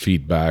giving us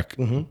feedback,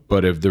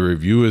 but if the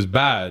review is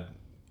bad,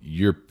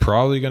 you're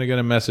probably going to get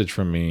a message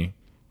from me,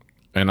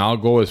 and I'll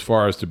go as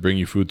far as to bring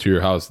you food to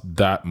your house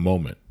that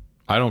moment.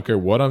 I don't care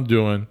what I'm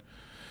doing.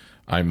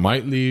 I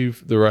might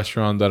leave the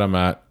restaurant that I'm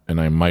at,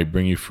 and I might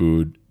bring you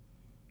food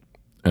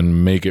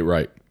and make it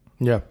right.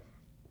 Yeah.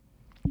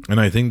 And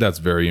I think that's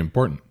very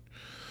important.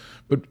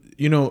 But,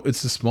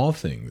 it's the small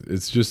things.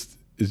 It's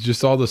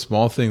just all the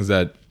small things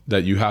that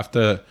you have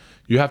to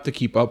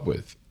keep up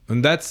with.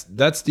 And that's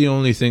the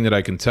only thing that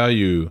I can tell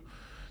you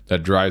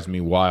that drives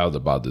me wild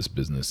about this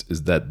business,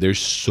 is that there's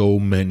so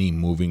many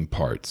moving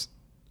parts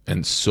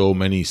and so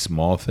many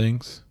small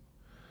things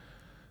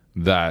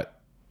that,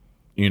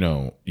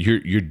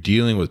 you're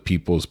dealing with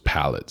people's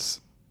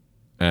palates,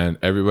 and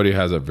everybody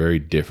has a very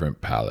different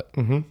palate.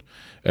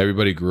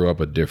 Everybody grew up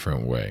a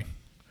different way.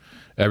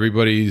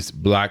 Everybody's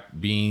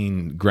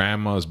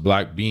grandma's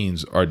black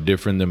beans are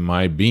different than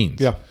my beans.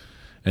 Yeah.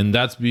 And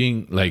that's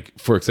being like,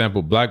 for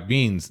example, black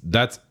beans,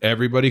 that's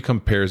everybody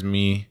compares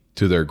me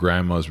to their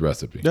grandma's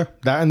recipe. Yeah,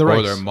 that and the rice.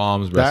 Or their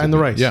mom's recipe. That and the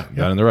rice. Yeah,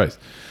 that and the rice.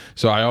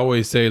 So I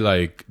always say,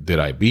 like, did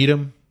I beat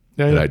them?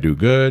 Did I do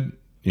good?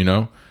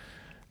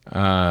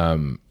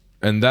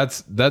 And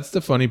that's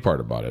the funny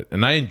part about it.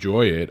 And I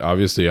enjoy it.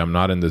 Obviously, I'm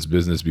not in this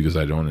business because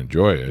I don't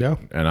enjoy it. Yeah.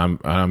 And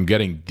I'm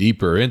getting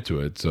deeper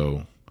into it.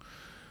 So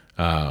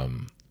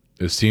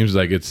it seems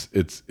like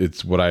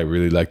it's what I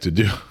really like to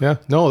do. Yeah.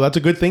 No, that's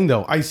a good thing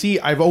though.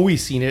 I've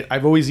always seen it.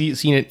 I've always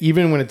seen it,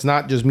 even when it's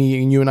not just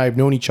me and you and I have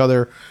known each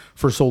other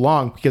for so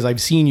long, because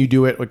I've seen you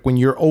do it. Like when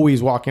you're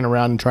always walking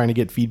around and trying to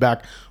get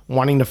feedback,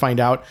 wanting to find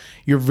out.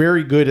 You're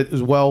very good at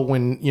as well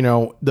when,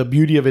 the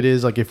beauty of it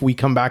is, like, if we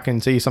come back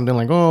and say something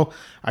like, oh,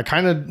 I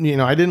kind of,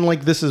 I didn't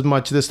like this as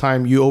much this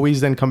time, you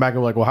always then come back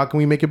and be like, well, how can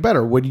we make it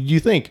better? What did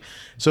you think?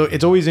 So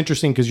it's always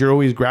interesting because you're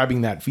always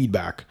grabbing that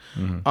feedback.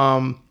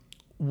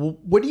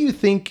 What do you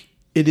think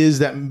it is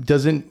that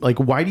doesn't, like,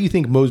 why do you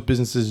think most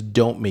businesses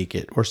don't make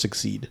it or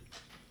succeed?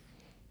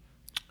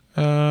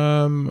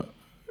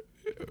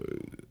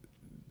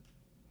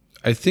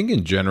 I think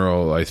in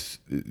general,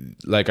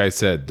 like I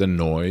said, the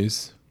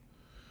noise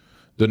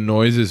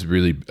is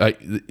really,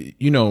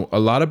 a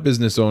lot of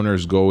business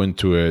owners go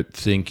into it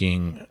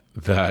thinking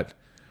that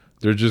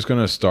they're just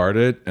going to start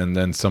it and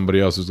then somebody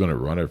else is going to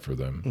run it for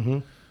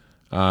them.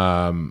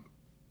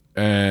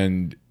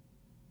 And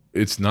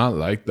it's not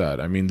like that.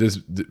 I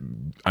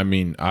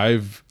mean,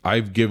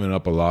 I've given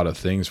up a lot of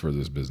things for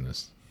this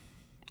business,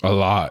 a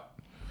lot.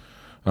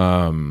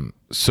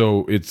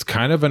 So it's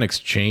kind of an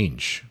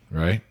exchange,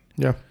 right?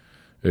 Yeah.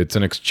 It's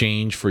an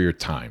exchange for your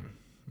time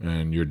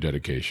and your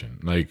dedication.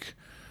 Like,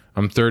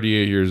 I'm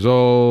 38 years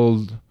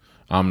old.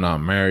 I'm not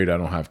married. I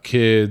don't have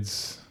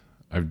kids.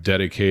 I've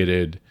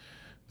dedicated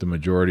the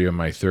majority of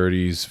my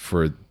 30s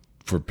for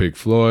Pink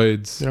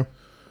Floyd's. Yeah.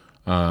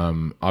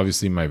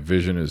 Obviously, my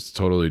vision is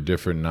totally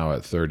different now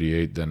at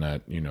 38 than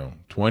at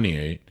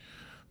 28.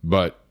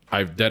 But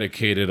I've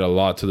dedicated a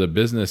lot to the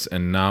business,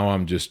 and now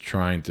I'm just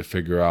trying to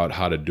figure out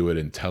how to do it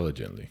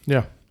intelligently.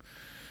 Yeah.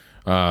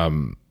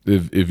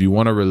 If you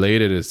want to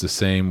relate it, it's the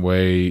same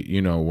way,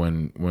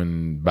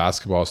 when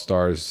basketball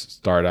stars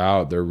start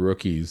out, they're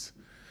rookies,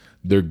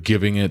 they're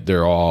giving it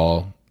their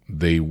all.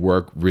 They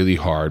work really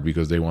hard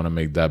because they want to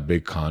make that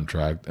big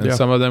contract. And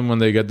some of them, when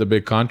they get the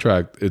big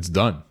contract, it's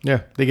done.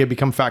 Yeah. They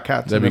become fat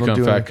cats. They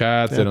become fat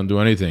cats. Yeah. They don't do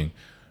anything.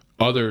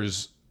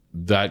 Others,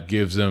 that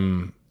gives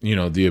them,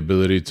 the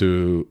ability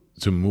to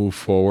move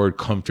forward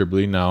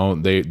comfortably. Now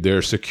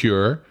they're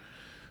secure.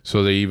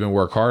 So they even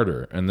work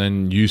harder. And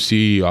then you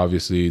see,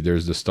 obviously,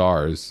 there's the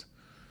stars.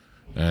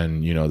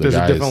 And, there's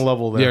a different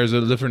level there. There's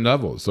a different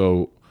level.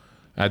 So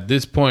at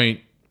this point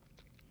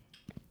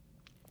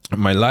in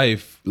my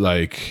life,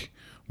 like,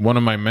 one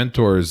of my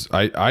mentors,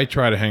 I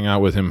try to hang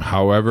out with him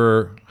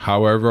however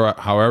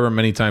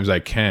many times I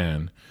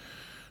can,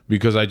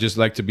 because I just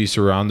like to be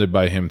surrounded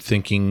by him,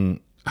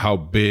 thinking how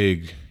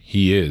big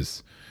he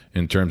is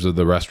in terms of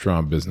the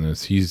restaurant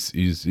business.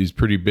 He's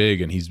pretty big,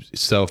 and he's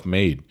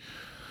self-made.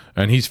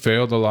 And he's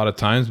failed a lot of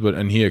times,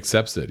 and he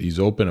accepts it. He's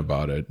open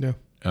about it. Yeah.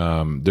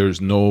 There's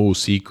no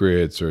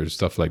secrets or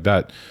stuff like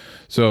that.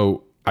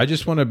 So I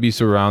just want to be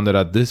surrounded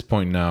at this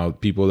point now,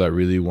 people that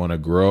really want to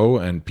grow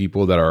and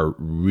people that are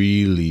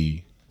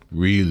really,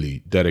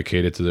 really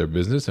dedicated to their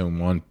business and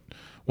want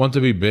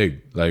to be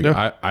big. Like,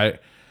 yeah.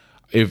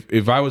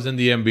 If I was in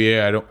the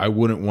NBA, I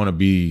wouldn't want to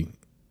be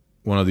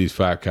one of these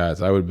fat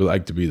cats. I would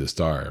like to be the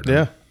star.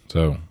 Yeah.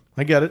 So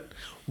I get it.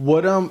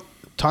 What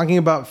talking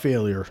about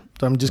failure,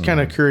 I'm just kind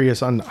of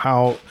curious on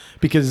how,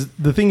 because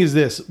the thing is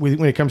this,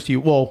 when it comes to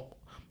you,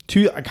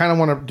 I kind of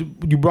want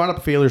to, you brought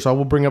up failure, so I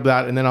will bring up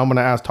that, and then I'm going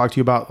to talk to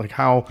you about like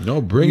how.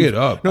 No, bring it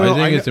up. I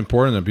think it's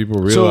important that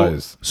people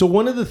realize. So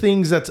one of the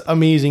things that's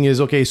amazing is,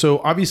 okay, so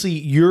obviously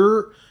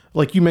you're,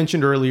 like you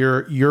mentioned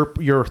earlier,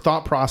 your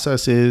thought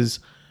process is,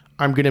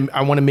 I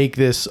want to make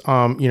this,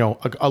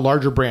 a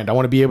larger brand. I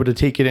want to be able to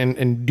take it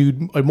and do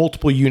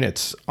multiple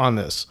units on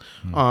this.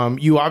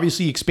 You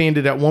obviously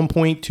expanded at one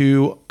point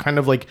to kind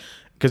of like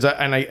Because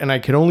I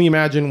can only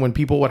imagine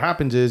what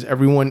happens is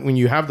everyone, when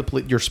you have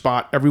your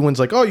spot, everyone's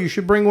like, oh, you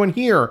should bring one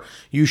here.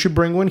 You should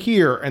bring one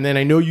here. And then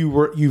I know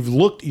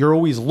you're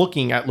always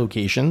looking at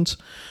locations,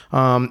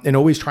 and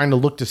always trying to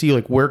look to see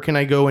like, where can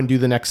I go and do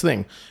the next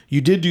thing?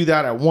 You did do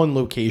that at one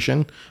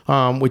location,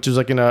 which is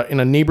like in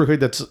a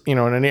neighborhood that's, in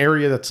an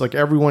area that's like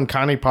everyone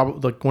kind of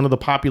probably like one of the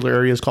popular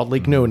areas called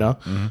Lake Nona.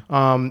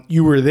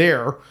 You were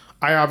there.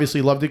 I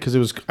obviously loved it because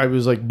I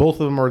was like, both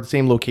of them are the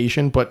same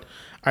location, but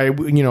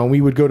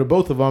we would go to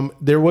both of them.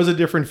 There was a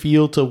different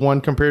feel to one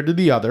compared to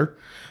the other.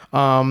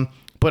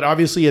 But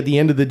obviously at the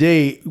end of the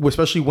day,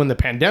 especially when the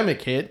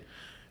pandemic hit,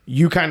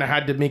 you kind of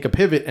had to make a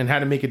pivot and had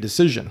to make a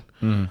decision.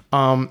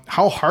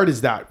 How hard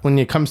is that when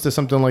it comes to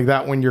something like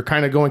that, when you're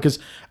kind of going,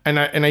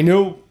 I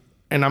know,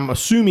 and I'm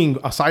assuming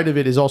a side of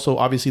it is also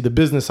obviously the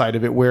business side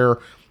of it, where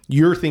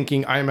you're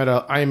thinking, I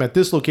am at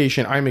this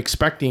location. I'm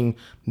expecting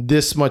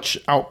this much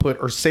output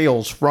or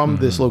sales from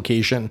this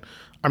location.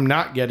 I'm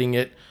not getting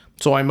it.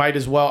 So I might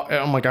as well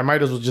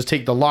just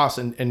take the loss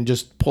and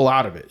just pull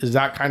out of it. Is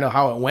that kind of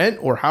how it went,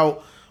 or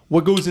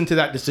what goes into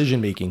that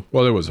decision making?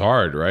 Well, it was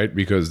hard, right?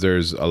 Because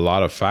there's a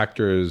lot of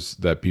factors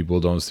that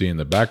people don't see in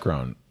the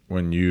background.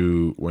 When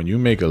you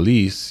make a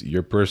lease,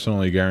 you're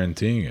personally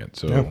guaranteeing it.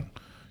 So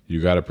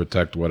you got to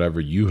protect whatever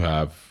you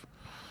have.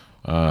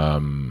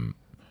 And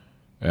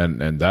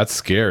that's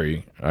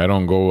scary. I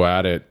don't go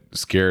at it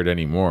scared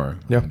anymore.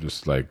 I'm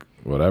just like,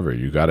 whatever,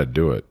 you got to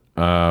do it.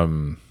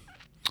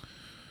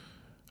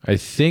 I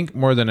think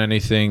more than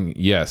anything,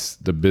 yes,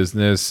 the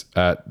business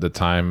at the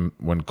time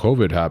when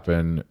COVID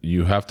happened,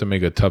 you have to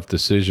make a tough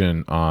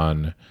decision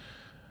on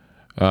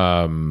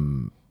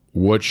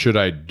what should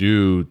I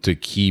do to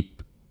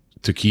keep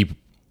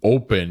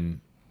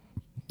open.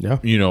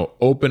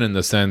 Open in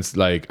the sense,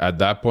 like, at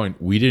that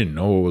point we didn't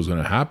know what was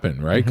going to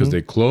happen, right? Because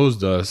they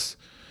closed us,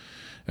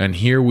 and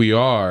here we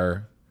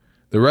are.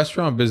 The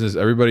restaurant business,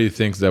 everybody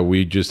thinks that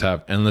we just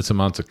have endless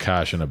amounts of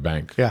cash in a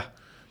bank. Yeah,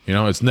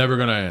 it's never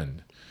going to end.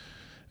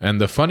 And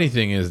the funny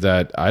thing is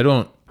that I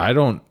don't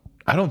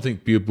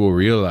think people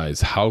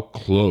realize how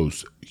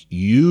close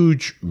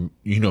huge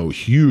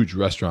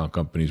restaurant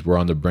companies were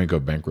on the brink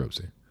of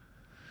bankruptcy.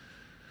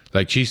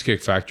 Like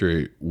Cheesecake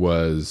Factory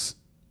was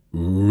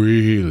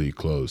really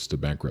close to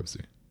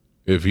bankruptcy.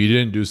 If he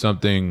didn't do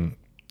something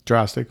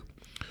drastic.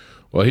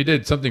 Well, he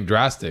did something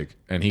drastic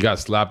and he got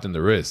slapped in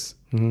the wrist.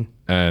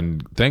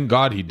 And thank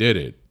God he did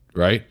it,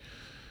 right?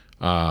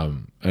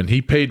 And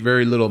he paid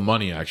very little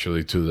money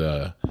actually to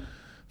the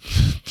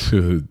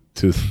to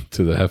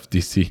the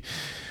FTC.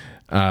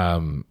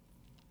 At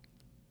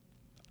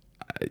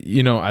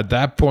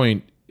that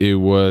point it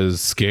was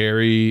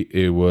scary.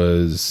 It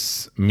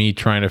was me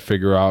trying to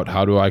figure out,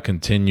 how do I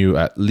continue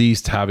at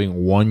least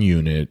having one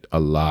unit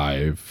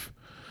alive?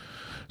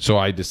 So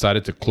I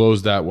decided to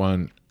close that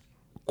one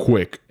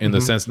quick, in the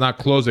sense, not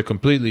close it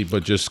completely,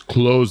 but just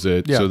close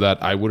it so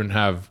that I wouldn't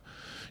have,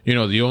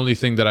 the only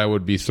thing that I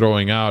would be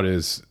throwing out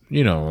is,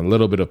 a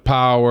little bit of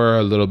power,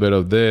 a little bit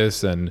of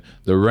this, and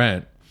the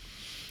rent,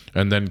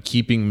 and then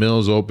keeping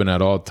Mills open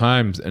at all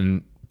times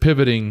and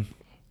pivoting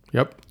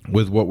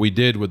with what we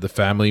did with the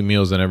family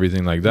meals and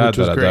everything like that.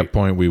 That at that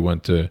point I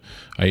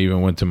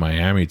even went to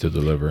Miami to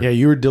deliver. Yeah,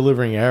 you were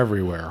delivering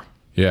everywhere.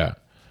 Yeah.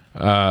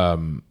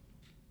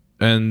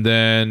 And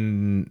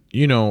then,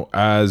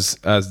 as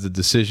the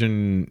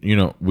decision,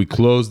 we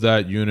closed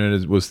that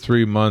unit. It was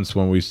 3 months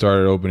when we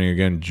started opening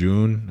again,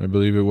 June, I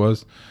believe it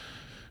was.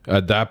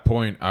 At that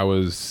point, I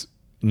was,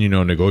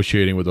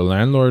 negotiating with the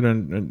landlord,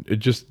 and it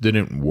just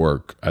didn't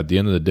work. At the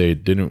end of the day,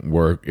 it didn't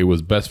work. It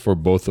was best for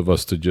both of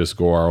us to just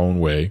go our own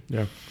way.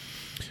 Yeah.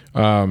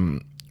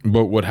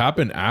 But what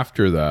happened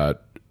after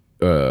that,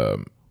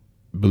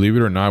 believe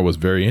it or not, was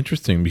very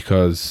interesting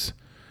because,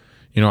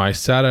 I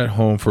sat at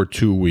home for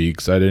 2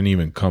 weeks. I didn't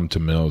even come to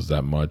Mills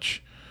that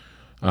much.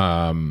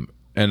 And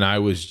I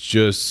was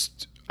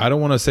just, I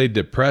don't want to say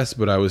depressed,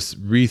 but I was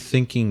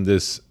rethinking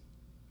this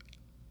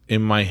in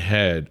my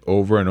head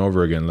over and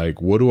over again.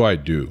 Like, what do I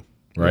do?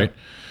 Right? Yeah.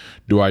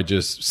 Do I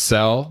just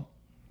sell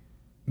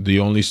the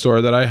only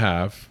store that I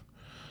have?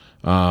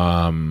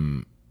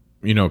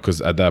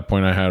 Because at that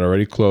point I had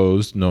already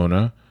closed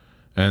Nona,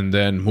 and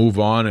then move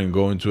on and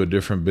go into a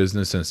different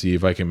business and see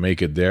if I can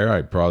make it there.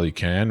 I probably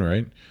can,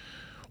 right?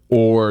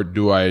 Or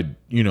do I,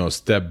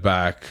 step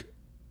back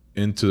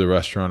into the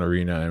restaurant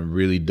arena and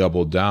really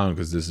double down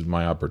because this is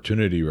my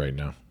opportunity right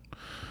now?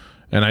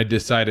 And I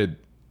decided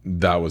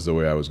that was the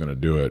way I was going to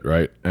do it,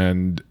 right?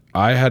 And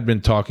I had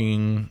been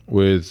talking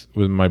with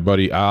my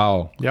buddy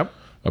Al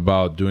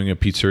about doing a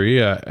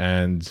pizzeria,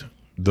 and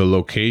the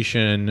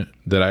location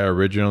that I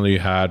originally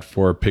had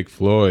for Pig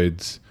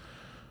Floyd's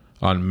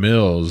on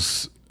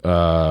Mills,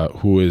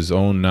 who is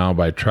owned now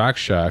by Track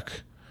Shack,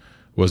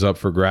 was up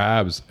for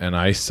grabs, and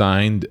I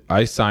signed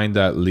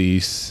that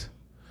lease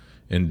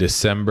in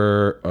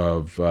December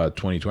of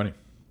 2020.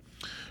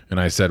 And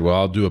I said, well,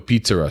 I'll do a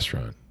pizza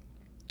restaurant.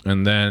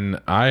 And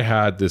then I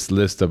had this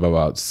list of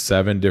about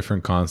 7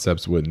 different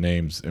concepts with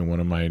names in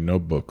one of my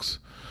notebooks.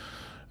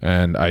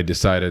 And I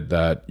decided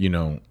that,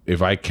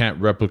 if I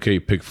can't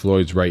replicate Pig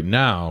Floyd's right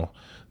now,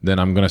 then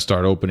I'm going to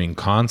start opening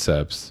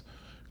concepts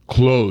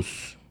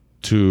close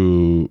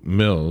to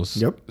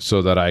mills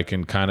so that I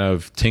can kind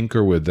of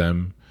tinker with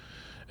them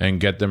and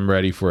get them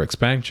ready for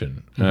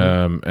expansion.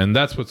 And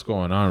that's what's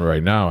going on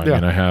right now. I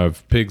mean, I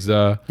have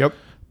Pigza,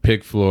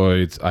 Pig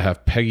Floyd's, I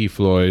have Peggy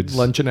Floyd's.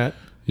 Luncheonette.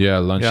 Yeah,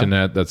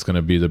 Luncheonette. That's going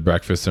to be the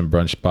breakfast and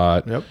brunch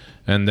spot.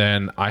 And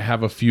then I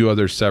have a few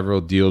other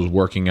several deals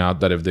working out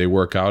that if they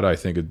work out, I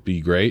think it'd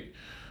be great.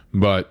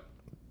 But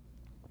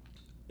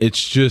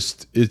it's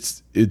just,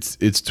 it's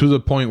to the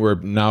point where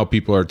now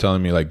people are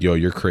telling me like, yo,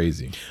 you're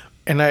crazy.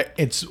 And I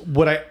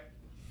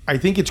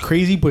think it's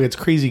crazy, but it's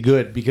crazy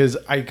good, because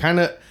I kind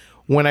of,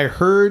 when I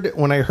heard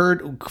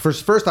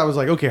first I was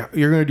like, okay,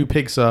 you're going to do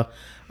Pigza.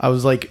 I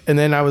was like, and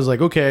then I was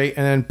like,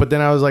 okay. But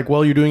then I was like,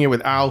 well, you're doing it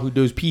with Al, who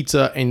does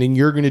pizza, and then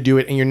you're going to do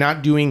it. And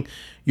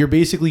you're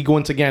basically,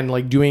 once again,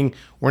 like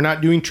we're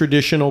not doing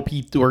traditional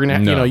pizza. We're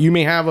going to, you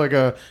may have like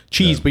a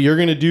cheese, but you're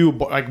going to do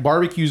like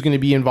barbecue is going to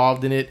be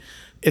involved in it.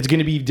 It's going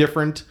to be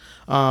different.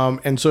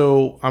 And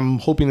so I'm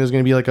hoping there's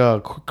going to be like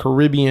a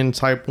Caribbean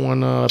type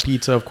one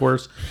pizza, of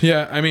course.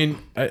 Yeah. I mean,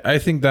 I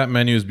think that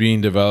menu is being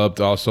developed.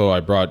 Also,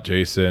 I brought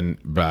Jason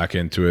back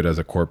into it as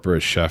a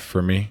corporate chef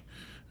for me.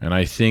 And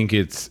I think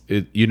that's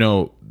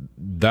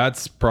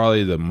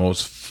probably the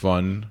most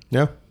fun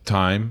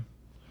time.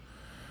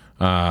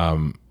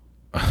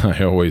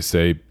 I always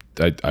say,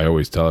 I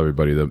always tell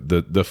everybody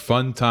the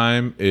fun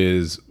time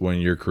is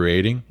when you're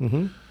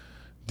creating.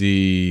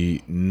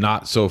 The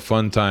not so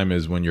fun time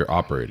is when you're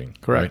operating.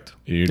 Correct.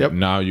 Right?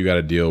 Now you got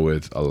to deal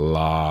with a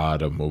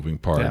lot of moving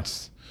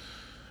parts.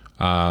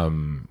 But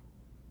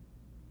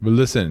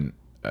listen,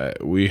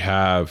 we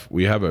have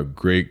a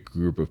great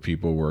group of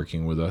people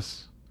working with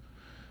us.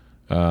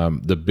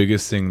 The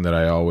biggest thing that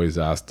I always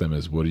ask them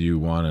is, what do you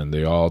want? And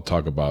they all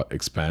talk about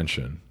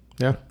expansion.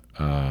 Yeah.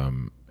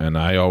 And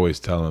I always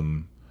tell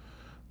them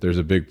there's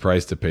a big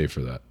price to pay for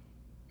that.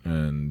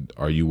 And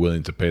are you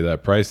willing to pay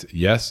that price?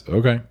 Yes.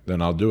 Okay.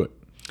 Then I'll do it.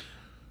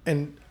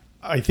 And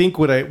I think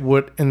I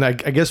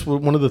guess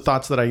one of the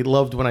thoughts that I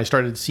loved when I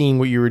started seeing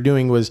what you were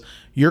doing was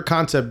your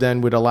concept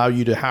then would allow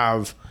you to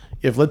have,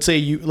 if let's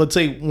say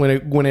when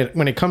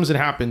it comes and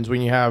happens, when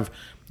you have,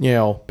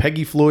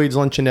 Peggy Floyd's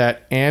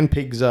Luncheonette and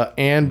Pigza,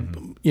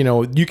 and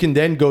you can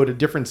then go to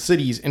different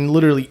cities and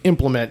literally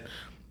implement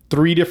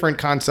 3 different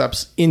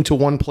concepts into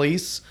one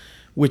place,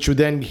 which would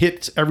then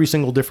hit every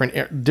single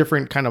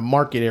different kind of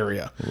market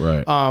area.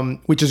 Right.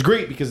 Which is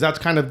great, because that's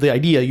kind of the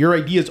idea. Your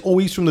idea is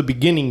always from the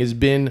beginning has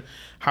been,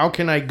 how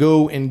can I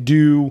go and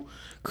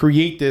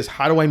create this?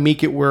 How do I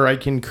make it where I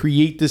can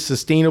create this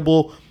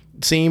sustainable,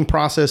 same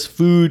process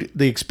food,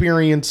 the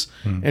experience,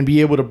 and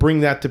be able to bring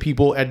that to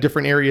people at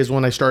different areas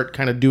when I start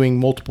kind of doing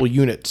multiple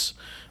units.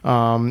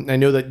 I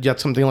know that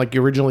that's something like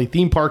originally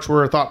theme parks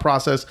were a thought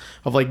process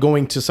of like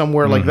going to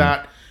somewhere like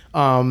that.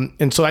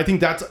 And so I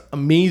think that's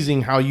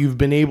amazing how you've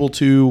been able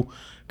to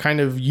kind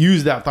of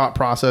use that thought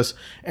process.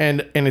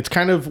 And it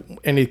kind of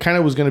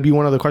was going to be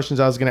one of the questions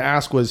I was going to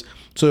ask was,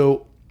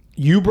 so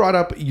you brought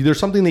up, there's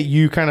something that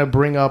you kind of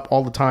bring up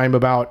all the time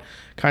about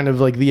kind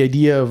of like the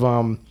idea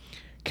of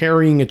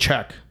carrying a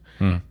check.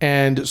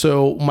 And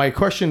so one of my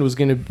questions was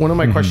going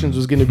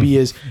to be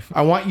is,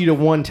 I want you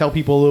to tell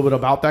people a little bit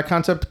about that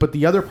concept, but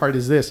the other part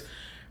is this: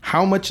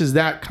 how much is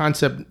that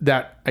concept,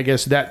 that I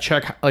guess that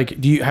check, like,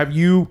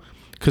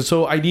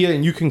 idea,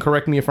 and you can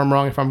correct me if I'm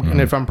wrong,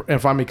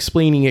 if I'm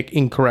explaining it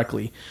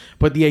incorrectly,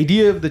 but the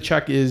idea of the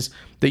check is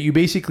that you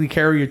basically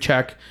carry a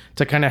check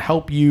to kind of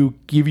help you,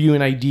 give you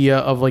an idea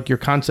of like your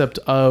concept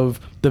of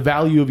the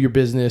value of your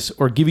business,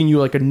 or giving you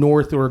like a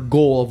north or a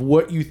goal of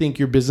what you think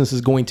your business is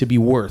going to be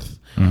worth.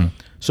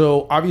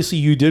 So obviously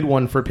you did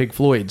one for Pig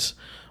Floyd's.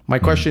 My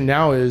question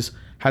now is,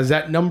 does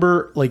that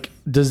number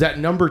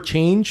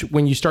change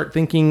when you start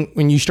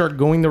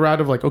going the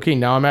route of like, okay,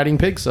 now I'm adding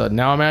Pigza,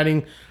 now I'm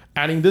adding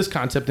this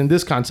concept and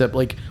this concept?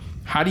 Like,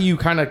 how do you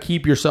kind of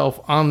keep yourself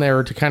on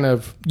there to kind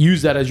of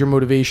use that as your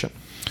motivation?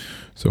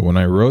 So when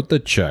I wrote the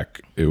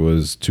check, it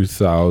was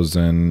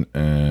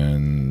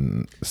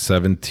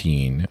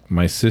 2017.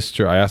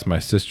 I asked my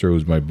sister,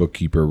 who's my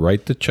bookkeeper,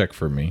 write the check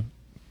for me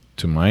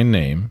to my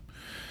name.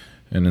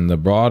 And in the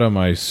bottom,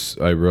 I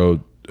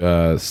wrote,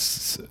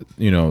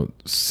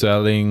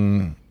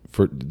 selling,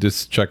 for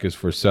this check is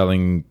for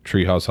selling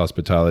Treehouse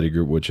Hospitality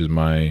Group, which is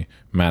my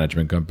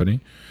management company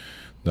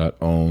that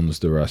owns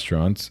the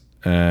restaurants.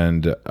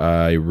 And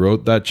I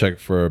wrote that check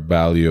for a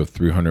value of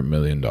 $300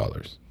 million.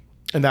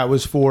 And that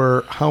was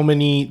for how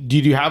many?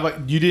 You had like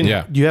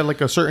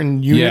a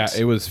certain units?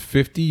 Yeah, it was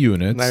 50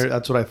 units.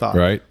 That's what I thought.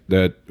 Right.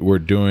 That we're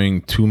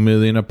doing $2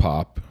 million a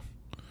pop.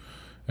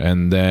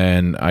 And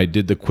then I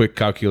did the quick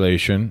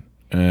calculation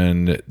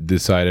and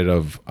decided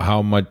of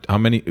how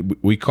many,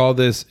 we call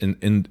this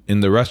in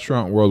the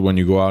restaurant world, when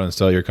you go out and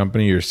sell your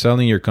company, you're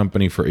selling your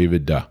company for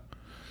EBITDA.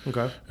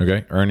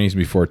 Okay. Earnings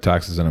before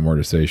taxes and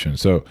amortization.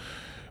 So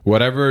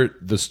whatever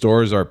the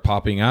stores are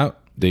popping out,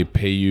 they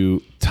pay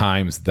you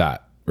times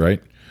that,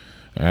 right?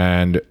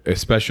 And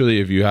especially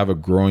if you have a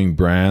growing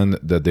brand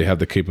that they have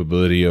the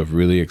capability of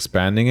really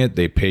expanding it,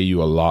 they pay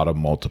you a lot of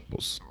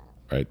multiples.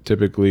 right?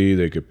 Typically,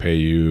 they could pay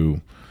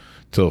you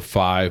till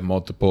 5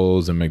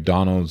 multiples. In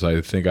McDonald's,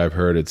 I think I've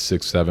heard it's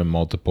 6, 7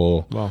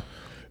 multiple. Wow.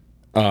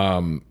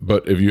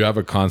 But if you have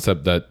a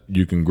concept that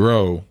you can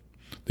grow,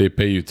 they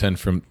pay you 10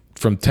 from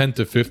 10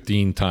 to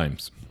 15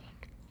 times.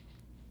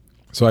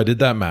 So I did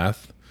that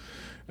math,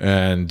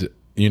 and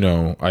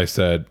I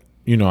said,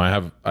 I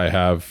have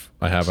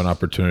an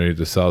opportunity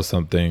to sell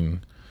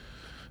something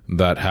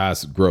that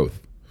has growth.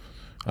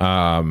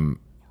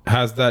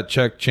 Has that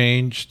check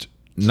changed?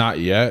 Not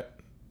yet.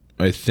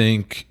 I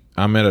think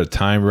I'm at a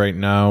time right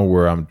now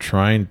where I'm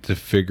trying to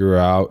figure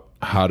out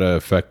how to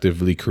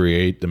effectively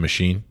create the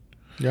machine.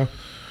 Yeah.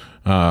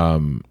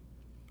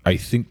 I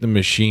think the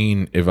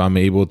machine, if I'm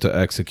able to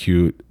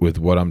execute with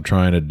what I'm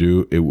trying to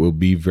do, it will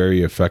be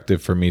very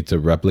effective for me to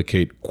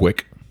replicate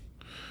quick.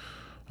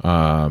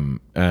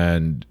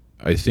 And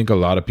I think a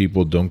lot of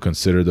people don't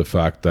consider the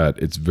fact that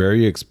it's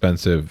very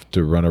expensive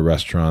to run a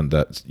restaurant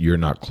that you're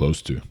not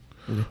close to,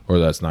 or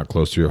that's not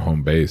close to your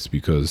home base,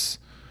 because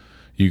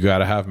you got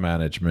to have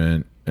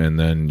management, and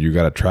then you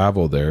got to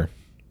travel there,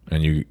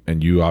 and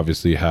you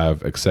obviously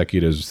have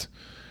executives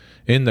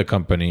in the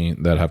company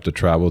that have to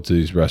travel to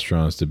these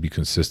restaurants to be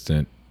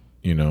consistent,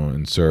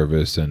 in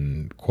service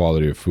and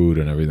quality of food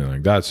and everything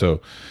like that.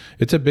 So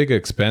it's a big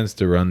expense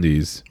to run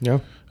these. Yeah.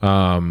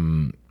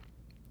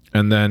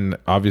 And then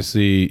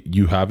obviously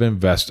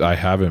I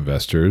have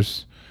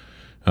investors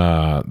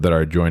that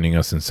are joining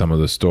us in some of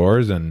the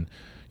stores, and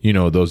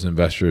those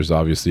investors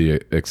obviously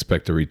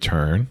expect a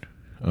return.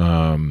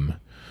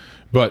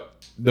 But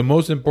the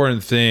most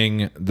important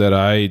thing that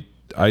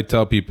I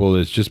tell people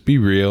is just be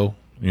real.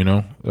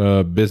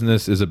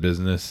 Business is a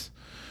business.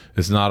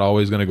 It's not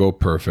always going to go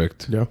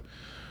perfect. Yeah.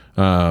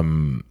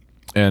 And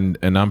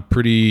I'm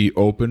pretty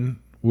open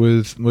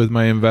with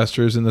my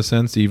investors in the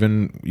sense,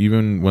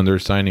 even when they're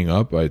signing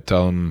up, I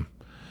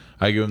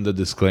give them the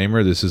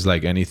disclaimer. This is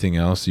like anything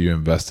else. You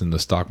invest in the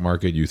stock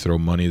market, you throw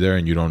money there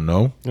and you don't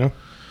know. Yeah.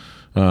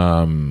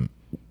 I'm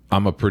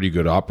a pretty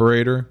good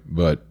operator,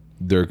 but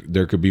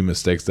there could be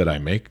mistakes that I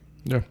make.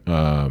 Yeah.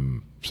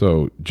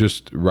 So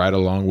just ride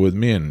along with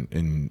me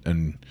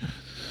and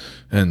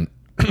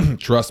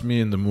trust me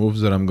in the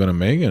moves that I'm going to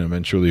make, and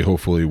eventually,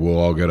 hopefully, we'll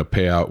all get a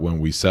payout when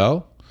we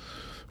sell,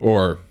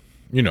 or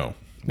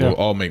we'll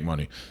all make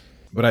money.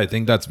 But I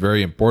think that's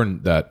very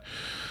important that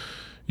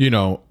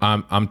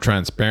I'm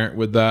transparent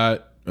with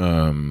that.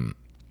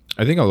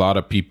 I think a lot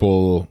of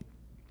people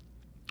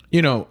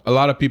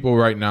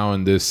right now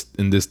in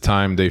this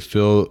time, they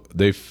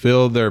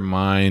fill their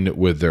mind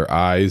with their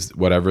eyes,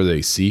 whatever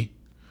they see.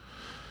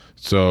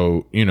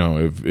 So,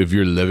 if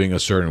you're living a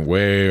certain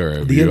way, or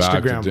if the you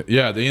Instagram. the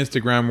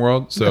Instagram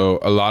world. So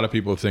a lot of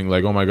people think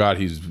like, oh my God,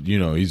 he's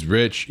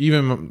rich.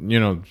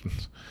 Even,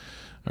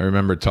 I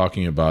remember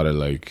talking about it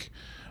like,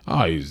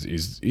 oh,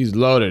 he's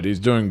loaded. He's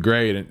doing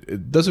great. And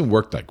it doesn't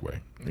work that way.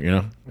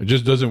 It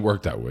just doesn't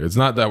work that way. It's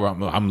not that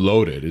I'm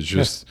loaded. It's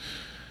just,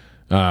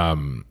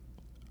 I'm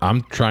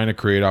trying to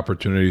create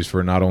opportunities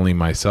for not only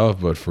myself,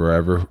 but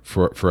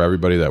for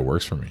everybody that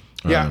works for me.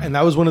 Yeah, and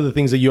that was one of the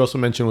things that you also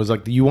mentioned was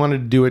like you wanted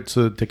to do it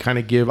to kind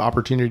of give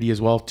opportunity as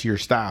well to your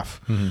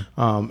staff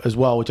as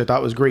well, which I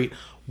thought was great.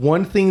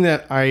 One thing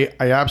that I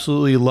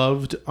absolutely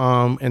loved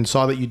and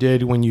saw that you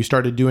did when you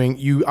started doing,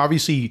 you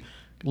obviously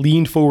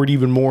leaned forward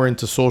even more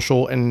into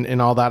social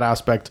and all that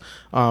aspect,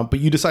 but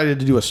you decided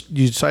to do a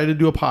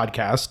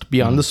podcast,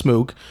 Beyond the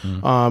Smoke.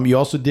 You're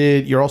also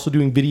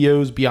doing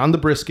videos Beyond the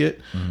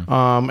Brisket, and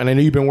I know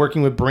you've been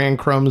working with Brand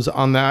Crumbs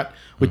on that,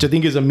 which I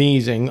think is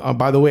amazing.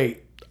 By the way,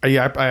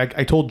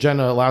 I told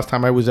Jenna last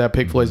time I was at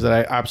Pig Floyd's that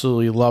I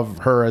absolutely love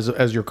her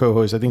as your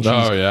co-host. I think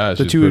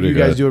the two of you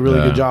guys do a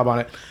really good job on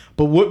it.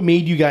 But what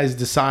made you guys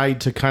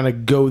decide to kind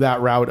of go that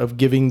route of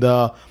giving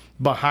the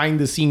behind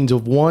the scenes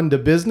of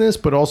the business,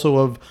 but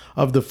also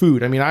of the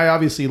food? I mean, I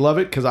obviously love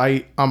it because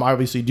I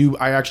actually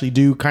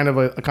do kind of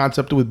a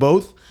concept with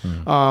both.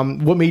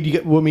 What made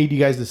you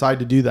guys decide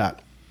to do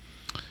that?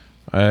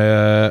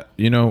 I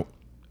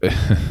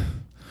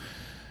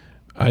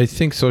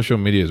think social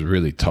media is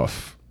really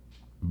tough.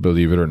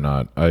 Believe it or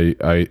not,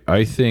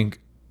 I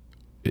think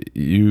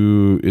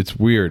it's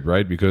weird,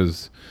 right?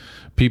 Because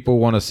people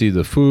want to see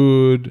the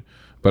food,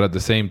 but at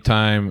the same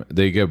time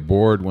they get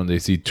bored when they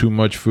see too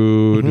much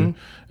food,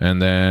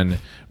 and then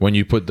when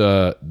you put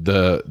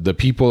the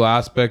people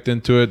aspect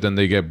into it, then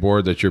they get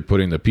bored that you're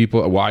putting the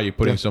people. Why are you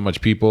putting so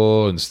much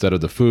people instead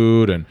of the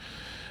food?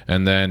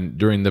 And then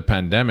during the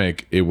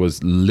pandemic, it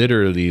was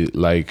literally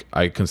like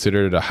I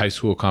considered it a high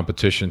school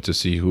competition to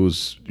see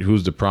who's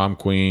the prom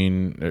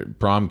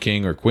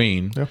king or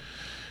queen,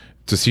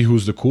 to see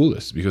who's the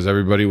coolest, because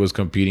everybody was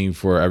competing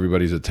for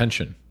everybody's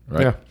attention,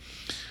 right? Yeah.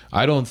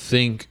 I don't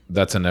think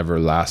that's an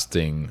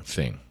everlasting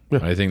thing. Yeah.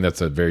 I think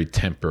that's a very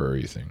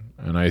temporary thing.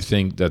 And I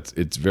think that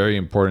it's very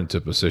important to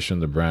position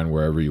the brand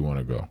wherever you want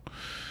to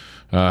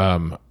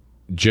go.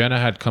 Jenna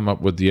had come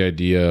up with the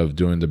idea of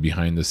doing the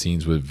behind the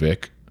scenes with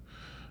Vic.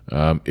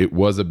 It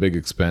was a big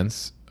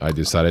expense. I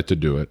decided to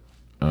do it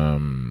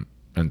and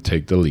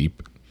take the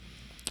leap.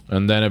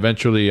 And then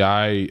eventually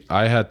I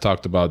had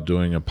talked about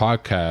doing a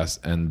podcast,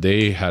 and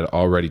they had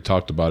already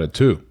talked about it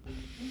too.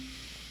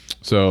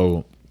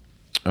 So,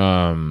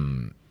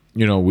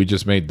 we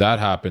just made that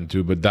happen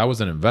too, but that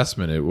was an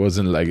investment. It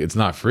wasn't like, it's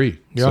not free.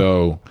 Yeah.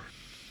 So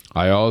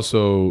I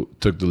also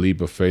took the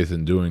leap of faith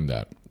in doing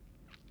that.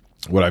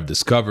 What I've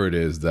discovered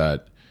is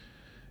that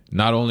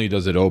not only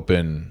does it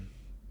open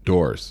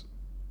doors,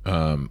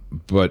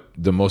 but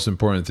the most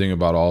important thing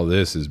about all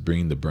this is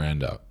bringing the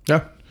brand out.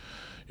 Yeah.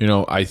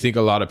 I think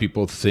a lot of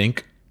people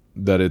think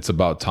that it's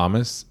about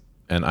Thomas,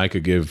 and I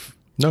could give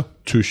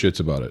two shits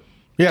about it.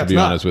 Yeah, to be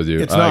honest with you,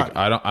 it's not.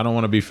 I don't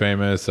want to be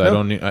famous. Nope.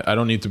 I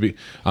don't need to be.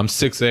 I'm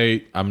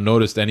 6'8". I'm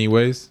noticed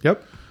anyways.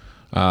 Yep.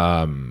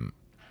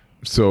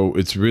 So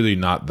it's really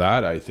not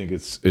that. I think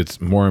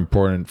it's more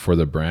important for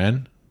the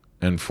brand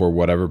and for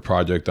whatever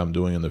project I'm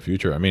doing in the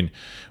future. I mean,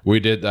 we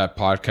did that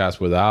podcast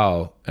with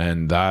Al,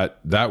 and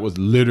that was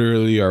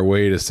literally our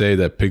way to say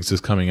that Pigs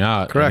is coming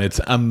out. Correct. And it's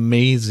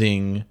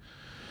amazing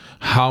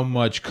how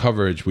much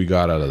coverage we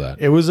got out of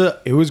that. It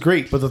was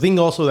great. But the thing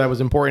also that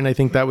was important, I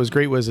think that was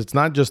great, was it's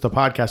not just a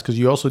podcast, because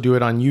you also do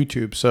it on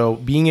YouTube. So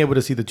being able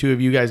to see the two of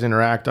you guys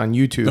interact on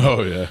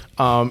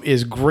YouTube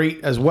is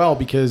great as well,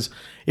 because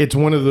it's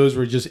one of those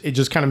where it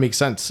just kind of makes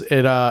sense.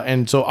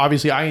 And so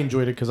obviously I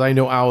enjoyed it because I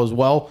know Al as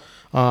well,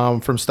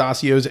 from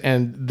Stasio's,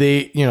 and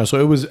they,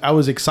 so I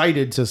was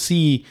excited to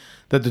see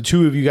that the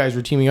two of you guys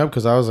were teaming up,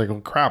 because I was like, oh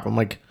crap. I'm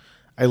like,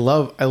 I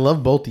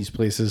love both these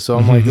places. So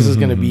I'm like, this is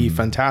going to be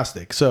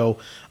fantastic. So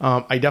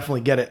I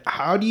definitely get it.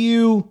 How do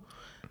you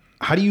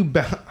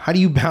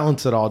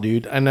balance it all,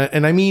 dude? And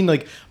I mean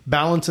like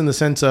balance in the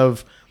sense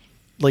of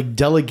like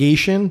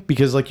delegation,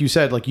 because like you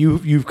said, like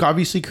you've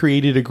obviously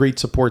created a great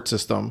support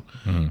system,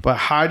 but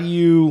how do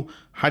you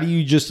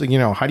just,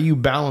 how do you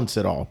balance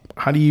it all?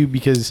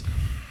 Because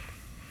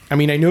I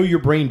mean, I know your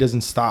brain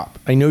doesn't stop.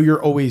 I know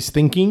you're always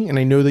thinking, and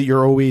I know that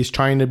you're always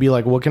trying to be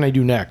like, what can I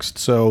do next?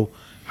 So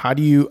how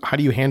do you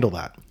handle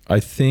that? I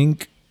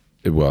think,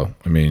 well,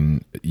 I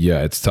mean,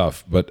 yeah, it's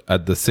tough, but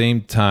at the same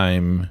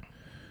time,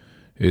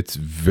 it's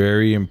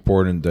very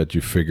important that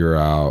you figure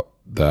out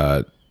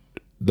that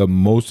the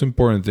most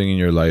important thing in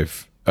your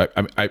life,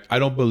 I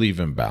don't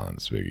believe in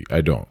balance, Biggie. I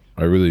don't.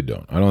 I really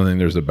don't. I don't think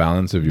there's a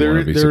balance if you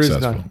want to be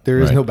successful. There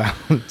is no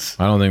balance.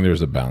 I don't think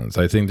there's a balance.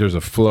 I think there's a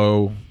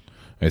flow.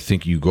 I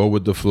think you go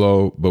with the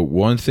flow. But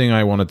one thing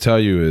I want to tell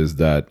you is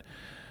that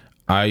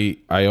I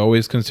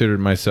always considered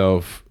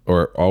myself,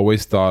 or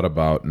always thought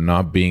about,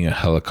 not being a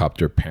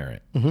helicopter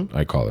parent,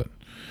 I call it.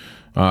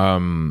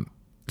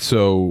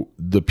 So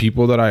the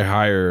people that I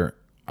hire,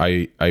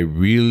 I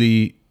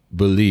really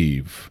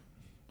believe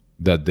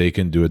that they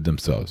can do it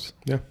themselves.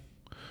 Yeah.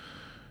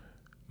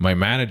 My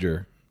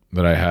manager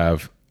that I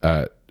have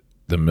at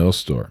the mill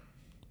store,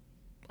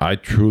 I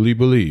truly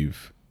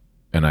believe,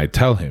 and I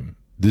tell him,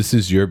 this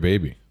is your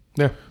baby.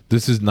 Yeah.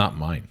 This is not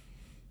mine.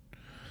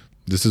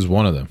 This is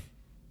one of them.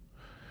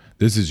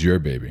 This is your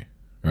baby,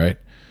 right?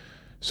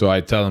 So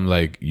I tell him,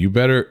 like, you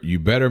better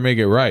make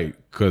it right,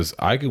 because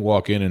I can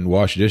walk in and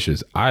wash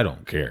dishes. I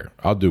don't care.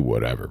 I'll do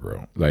whatever,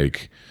 bro.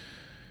 Like,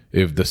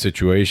 if the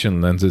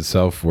situation lends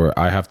itself where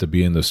I have to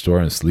be in the store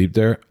and sleep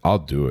there, I'll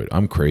do it.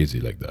 I'm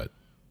crazy like that.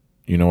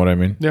 You know what I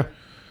mean? Yeah.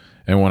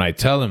 And when I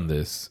tell him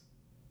this,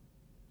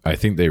 I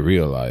think they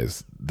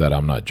realize that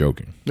I'm not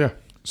joking. Yeah.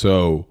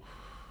 So,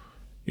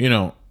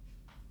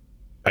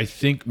 I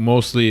think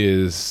mostly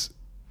is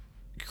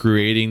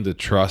creating the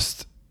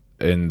trust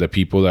in the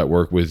people that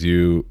work with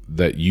you,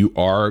 that you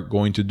are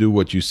going to do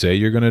what you say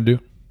you're going to do.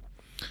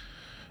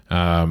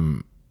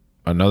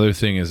 Another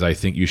thing is, I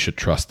think you should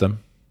trust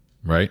them,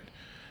 right?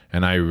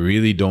 And I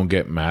really don't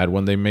get mad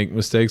when they make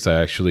mistakes.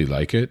 I actually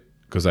like it,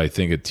 because I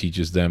think it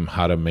teaches them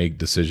how to make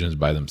decisions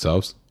by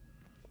themselves.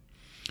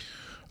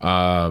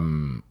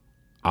 I'm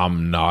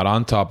not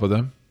on top of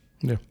them,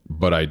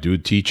 but I do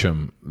teach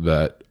them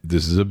that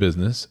this is a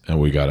business and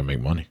we got to make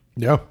money.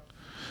 Yeah.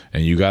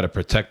 And you got to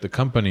protect the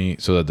company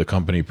so that the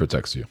company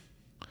protects you.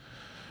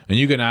 And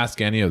you can ask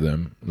any of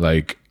them.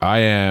 Like, I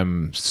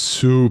am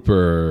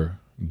super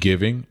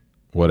giving.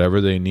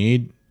 Whatever they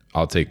need,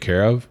 I'll take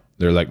care of.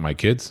 They're like my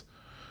kids.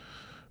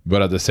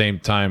 But at the same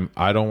time,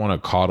 I don't want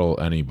to coddle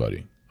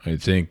anybody. I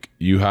think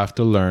you have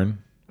to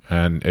learn.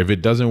 And if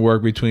it doesn't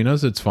work between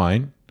us, it's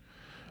fine.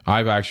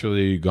 I've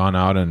actually gone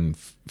out and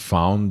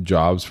found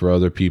jobs for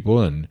other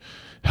people and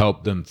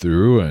helped them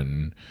through.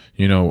 And,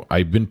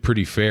 I've been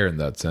pretty fair in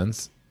that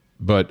sense.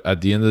 But at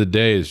the end of the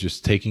day, it's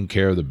just taking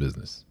care of the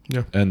business.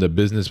 Yeah. And the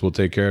business will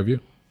take care of you.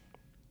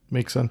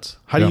 Makes sense.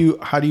 How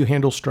do you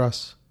handle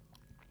stress?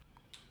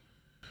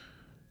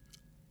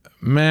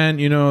 Man,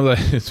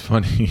 it's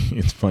funny.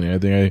 It's funny. I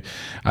think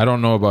I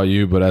don't know about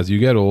you, but as you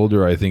get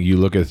older, I think you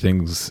look at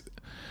things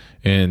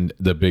in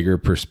the bigger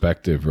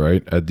perspective,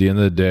 right? At the end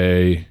of the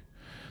day,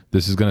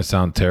 this is going to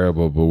sound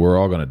terrible, but we're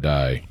all going to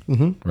die,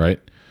 right?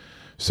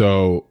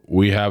 So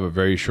we have a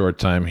very short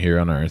time here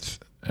on Earth,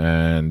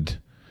 and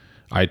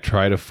I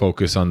try to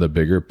focus on the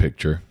bigger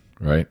picture,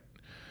 right?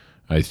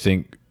 I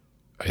think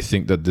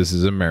that this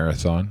is a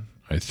marathon.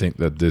 I think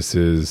that this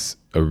is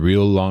a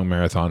real long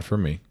marathon for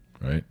me,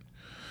 right?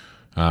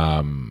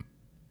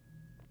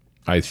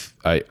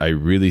 I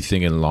really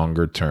think in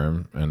longer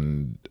term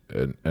and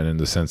in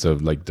the sense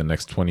of like the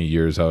next 20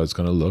 years, how it's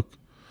going to look.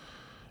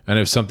 And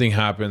if something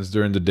happens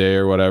during the day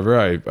or whatever,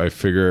 I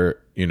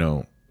figure, you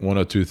know, one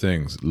or two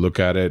things. Look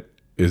at it.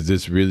 Is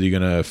this really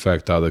going to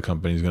affect how the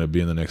company is going to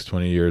be in the next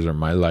 20 years or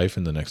my life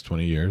in the next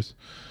 20 years?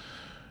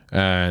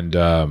 And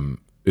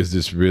is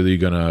this really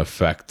going to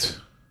affect,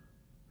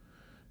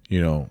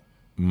 you know,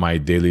 my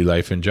daily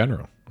life in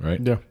general,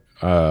 right? Yeah.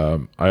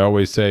 I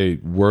always say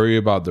worry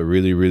about the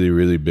really, really,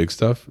 really big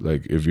stuff.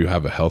 Like if you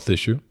have a health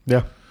issue.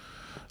 Yeah.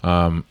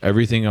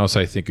 Everything else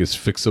I think is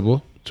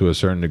fixable to a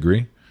certain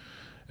degree.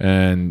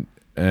 And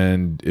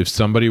if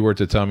somebody were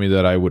to tell me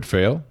that I would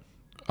fail,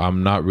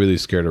 I'm not really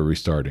scared of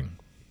restarting.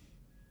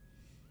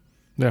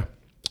 Yeah.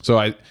 So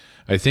I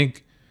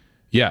think,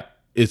 yeah,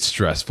 it's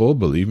stressful.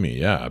 Believe me.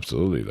 Yeah,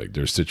 absolutely. Like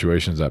there's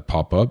situations that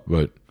pop up,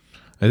 but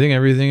I think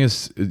everything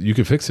you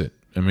can fix it.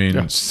 I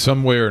mean,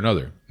 some way or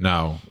another.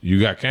 Now,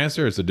 you got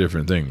cancer, it's a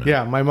different thing, man.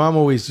 Yeah, my mom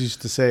always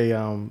used to say,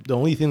 the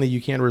only thing that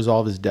you can't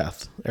resolve is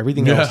death.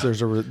 Everything else you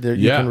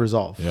can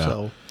resolve. Yeah.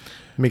 So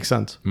it makes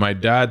sense. My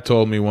dad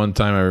told me one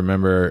time, I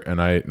remember, and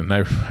I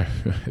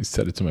I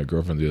said it to my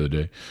girlfriend the other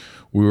day.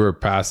 We were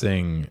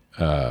passing,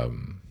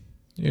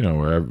 you know,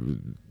 wherever,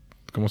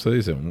 ¿cómo se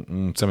dice?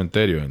 Un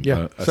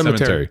cementerio. A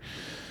cemetery.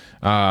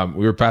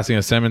 We were passing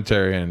a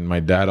cemetery, and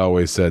my dad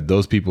always said,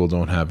 those people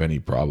don't have any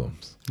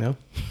problems. No.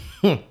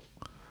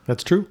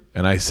 That's true.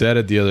 And I said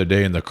it the other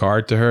day in the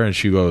car to her, and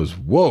she goes,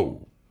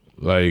 whoa,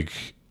 like,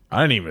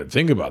 I didn't even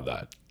think about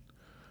that.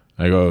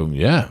 I go,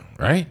 yeah,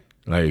 right?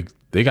 Like,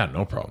 they got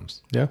no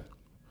problems. Yeah,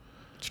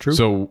 it's true.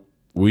 So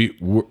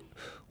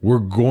we're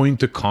going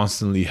to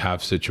constantly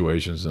have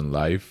situations in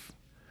life.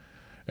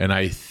 And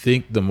I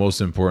think the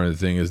most important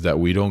thing is that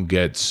we don't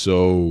get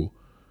so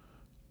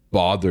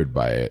bothered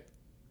by it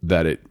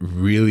that it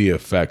really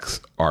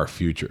affects our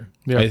future.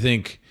 Yeah. I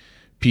think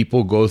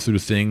people go through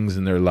things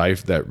in their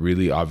life that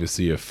really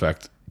obviously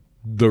affect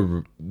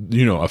them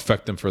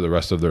for the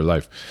rest of their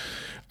life.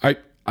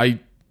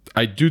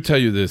 I do tell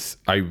you this.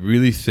 I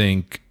really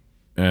think,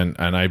 and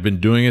I've been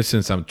doing it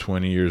since I'm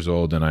 20 years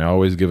old, and I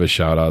always give a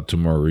shout out to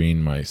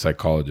Maureen, my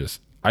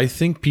psychologist. I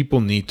think people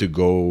need to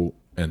go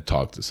and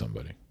talk to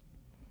somebody.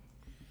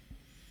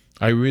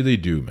 I really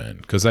do, man.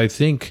 Because I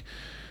think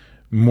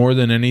more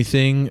than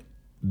anything,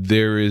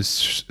 there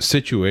is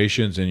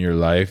situations in your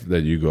life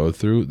that you go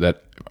through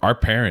that our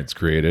parents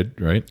created,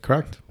 right?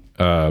 Correct.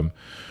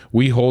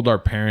 We hold our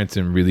parents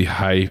in really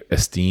high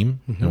esteem,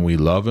 and we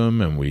love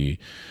them, and we,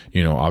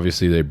 you know,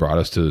 obviously they brought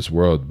us to this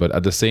world, but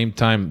at the same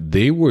time,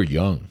 they were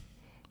young.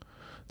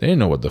 They didn't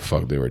know what the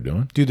fuck they were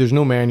doing. Dude, there's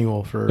no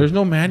manual for... There's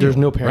no manual. There's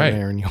no parent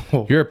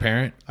manual. You're a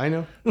parent. I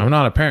know. I'm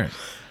not a parent,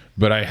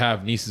 but I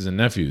have nieces and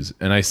nephews,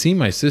 and I see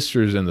my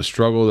sisters and the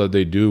struggle that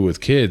they do with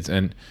kids,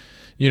 and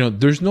you know,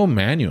 there's no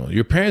manual.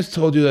 Your parents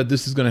told you that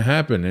this is going to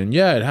happen, and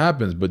yeah, it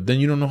happens, but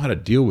then you don't know how to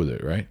deal with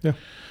it, right? Yeah.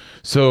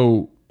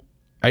 So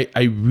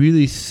I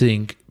really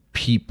think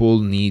people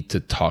need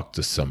to talk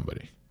to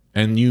somebody,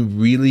 and you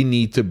really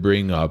need to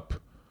bring up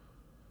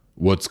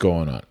what's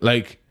going on.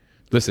 Like,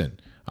 listen,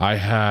 I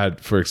had,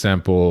 for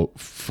example,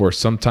 for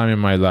some time in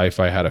my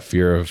life, I had a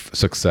fear of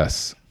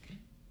success,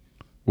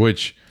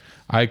 which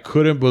I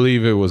couldn't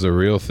believe it was a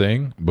real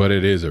thing, but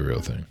it is a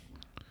real thing.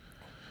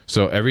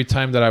 So every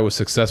time that I was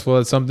successful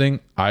at something,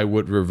 I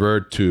would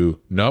revert to,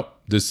 nope,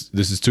 this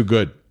is too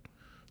good.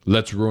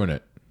 Let's ruin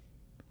it.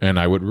 And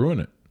I would ruin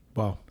it.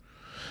 Wow.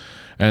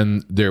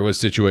 And there was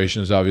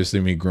situations, obviously,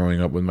 me growing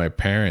up with my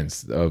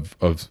parents of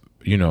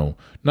you know,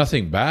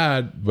 nothing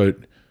bad, but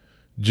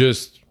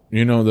just,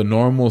 you know, the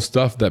normal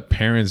stuff that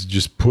parents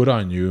just put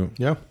on you.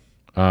 Yeah.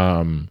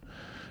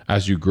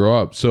 As you grow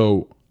up.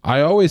 So I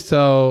always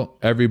tell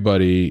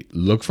everybody,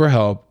 look for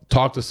help,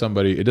 talk to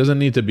somebody. It doesn't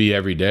need to be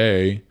every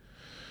day.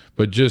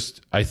 But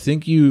just, I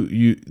think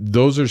you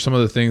those are some of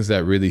the things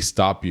that really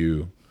stop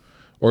you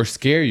or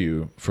scare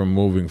you from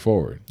moving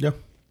forward. Yeah.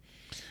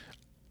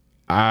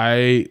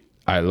 I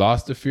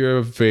lost the fear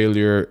of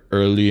failure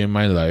early in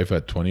my life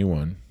at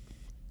 21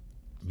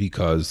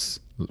 because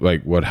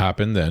like what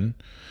happened then.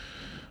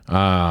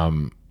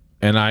 And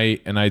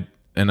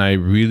I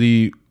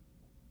really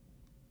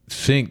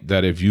think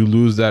that if you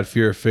lose that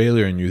fear of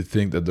failure and you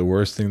think that the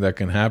worst thing that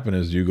can happen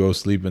is you go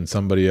sleep in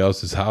somebody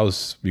else's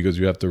house because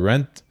you have to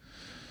rent,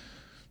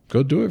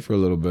 go do it for a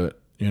little bit,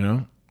 you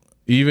know?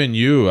 Even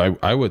you,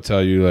 I would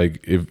tell you, like,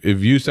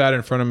 if you sat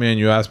in front of me and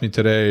you asked me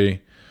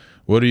today,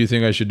 what do you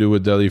think I should do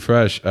with Deli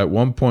Fresh? At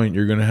one point,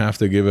 you're going to have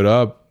to give it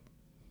up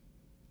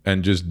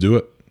and just do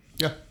it.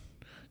 Yeah.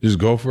 Just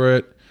go for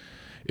it.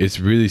 It's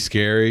really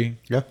scary.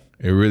 Yeah.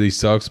 It really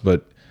sucks,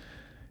 but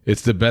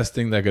it's the best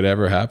thing that could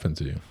ever happen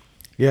to you.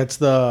 Yeah,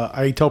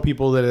 I tell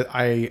people that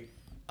I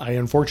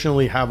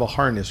unfortunately have a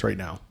harness right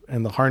now.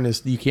 And the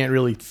harness, you can't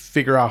really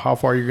figure out how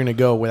far you're going to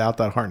go without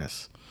that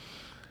harness.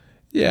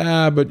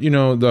 Yeah, but you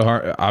know,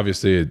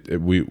 obviously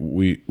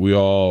we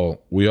all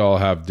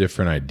have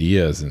different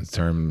ideas in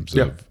terms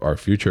of our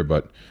future,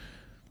 but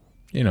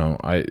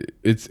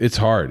it's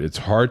hard. It's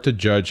hard to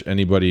judge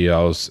anybody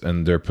else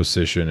and their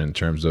position in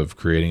terms of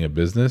creating a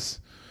business,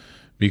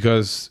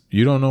 because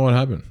you don't know what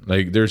happened.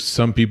 Like, there's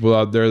some people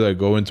out there that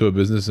go into a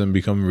business and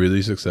become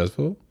really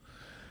successful,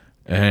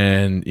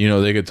 and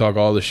they could talk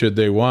all the shit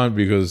they want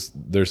because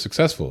they're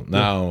successful.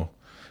 Now,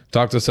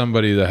 talk to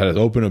somebody that has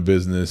opened a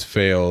business,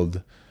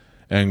 failed,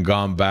 and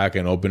gone back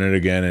and opened it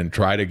again and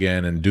tried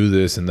again and do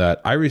this and that.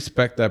 I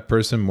respect that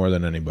person more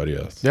than anybody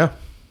else. Yeah.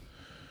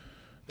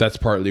 That's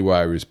partly why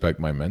I respect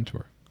my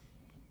mentor.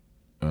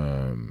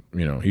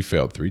 He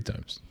failed 3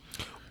 times.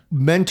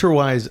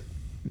 Mentor-wise,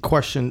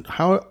 question,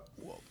 how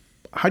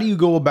do you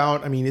go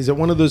about, I mean, is it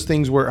one of those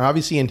things where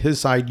obviously in his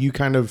side, you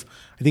kind of,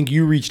 I think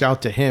you reached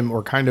out to him,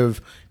 or kind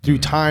of through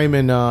time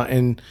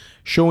and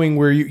showing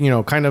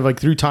where kind of like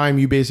through time,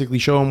 you basically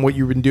show him what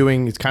you've been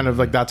doing. It's kind of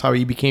like, that's how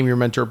he became your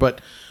mentor.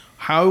 But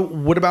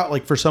what about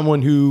like for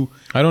someone who,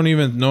 I don't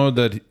even know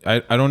that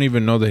I don't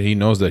even know that he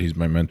knows that he's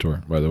my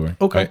mentor, by the way.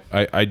 Okay.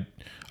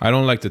 I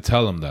don't like to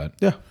tell him that.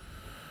 Yeah.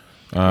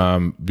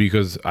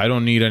 Because I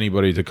don't need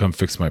anybody to come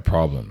fix my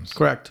problems.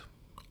 Correct.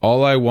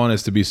 All I want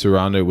is to be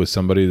surrounded with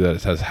somebody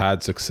that has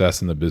had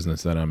success in the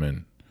business that I'm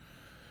in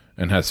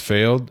and has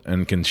failed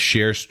and can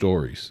share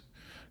stories,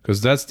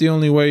 because that's the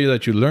only way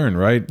that you learn,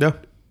 right? Yeah.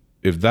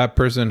 If that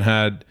person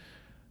had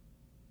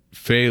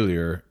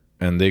failure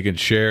and they can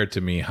share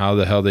to me how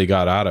the hell they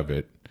got out of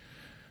it,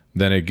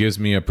 then it gives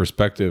me a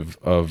perspective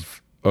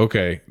of,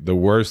 okay, the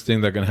worst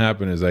thing that can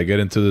happen is I get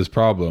into this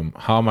problem.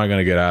 How am I going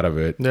to get out of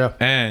it? Yeah.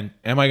 And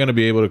am I going to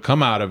be able to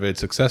come out of it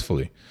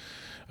successfully?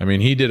 I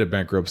mean, he did a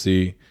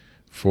bankruptcy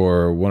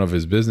for one of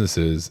his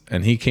businesses,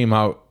 and he came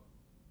out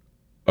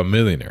a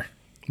millionaire.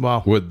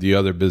 Wow. With the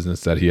other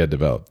business that he had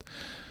developed,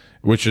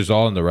 which is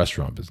all in the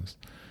restaurant business.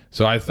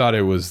 So I thought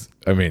it was,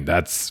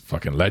 that's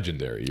fucking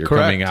legendary. You're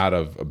Correct. Coming out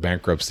of a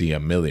bankruptcy a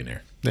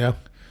millionaire. Yeah.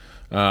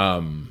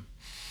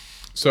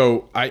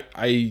 So I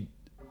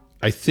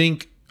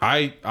think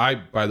by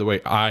the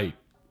way, I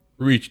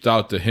reached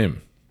out to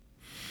him.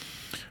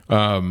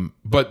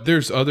 But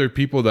there's other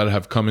people that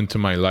have come into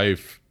my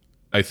life,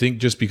 I think,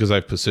 just because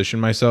I've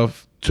positioned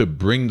myself to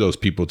bring those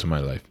people to my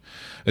life.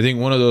 I think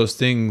one of those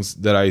things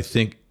that I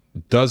think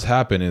does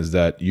happen is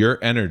that your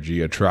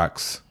energy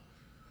attracts,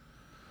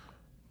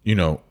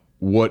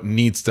 what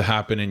needs to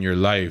happen in your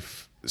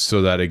life,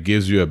 so that it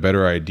gives you a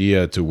better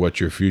idea to what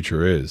your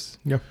future is.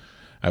 Yeah.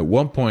 At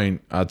one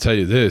point, I'll tell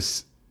you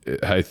this,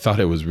 I thought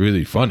it was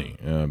really funny,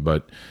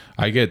 but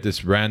I get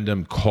this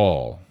random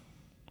call,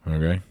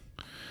 okay,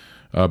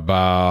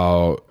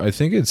 about, I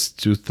think it's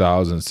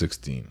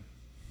 2016.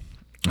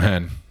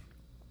 And,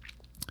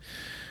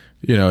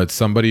 it's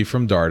somebody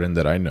from Darden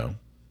that I know.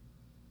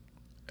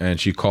 And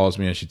she calls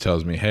me and she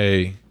tells me,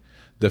 hey,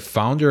 the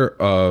founder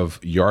of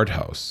Yard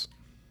House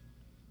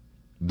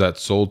that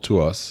sold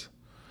to us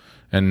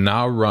and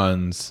now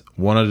runs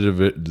one of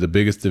the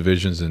biggest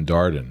divisions in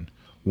Darden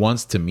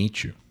wants to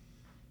meet you.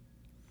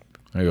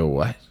 I go,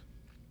 what?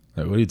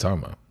 Like, what are you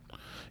talking about?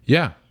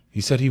 Yeah, he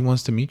said he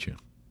wants to meet you.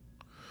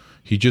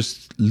 He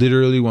just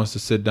literally wants to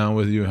sit down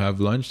with you and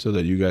have lunch so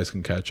that you guys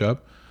can catch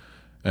up.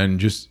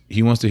 And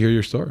he wants to hear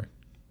your story.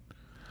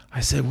 I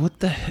said,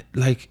 what the heck?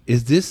 Like,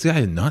 is this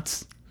guy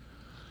nuts?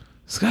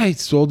 This guy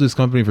sold his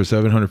company for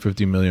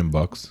 $750 million,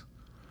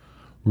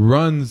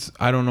 runs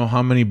I don't know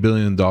how many $1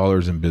 billion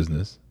in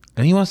business,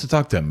 and he wants to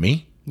talk to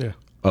me? Yeah.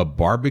 A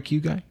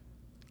barbecue guy?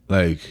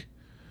 Like,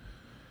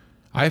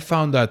 I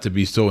found that to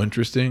be so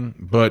interesting.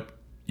 But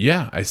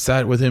yeah, I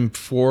sat with him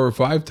 4 or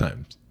 5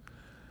 times.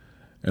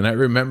 And I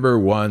remember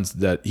once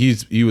that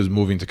he was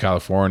moving to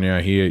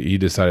California. He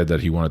decided that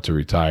he wanted to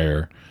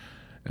retire.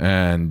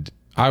 And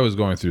I was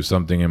going through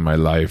something in my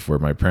life where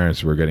my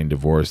parents were getting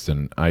divorced,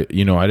 and I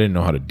didn't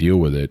know how to deal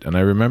with it. And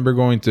I remember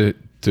going to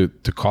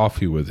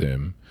coffee with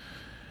him,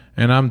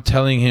 and I'm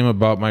telling him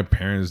about my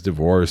parents'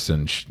 divorce,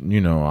 and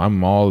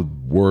I'm all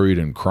worried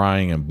and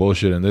crying and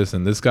bullshit and this.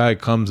 And this guy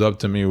comes up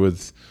to me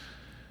with,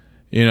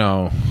 he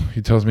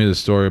tells me the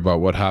story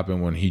about what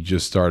happened when he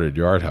just started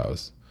Yard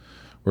House,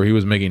 where he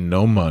was making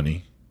no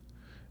money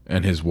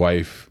and his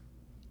wife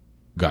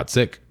got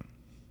sick.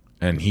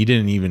 And he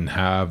didn't even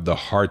have the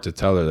heart to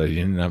tell her that he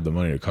didn't have the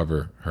money to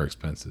cover her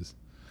expenses.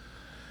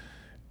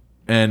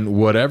 And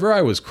whatever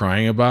I was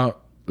crying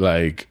about,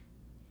 like,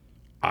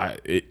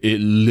 it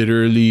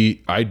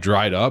literally, I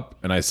dried up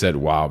and I said,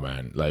 wow,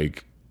 man,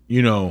 like,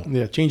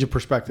 Yeah, change of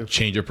perspective.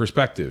 Change your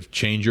perspective.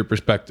 Change your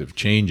perspective.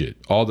 Change it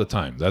all the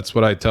time. That's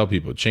what I tell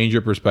people. Change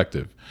your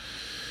perspective.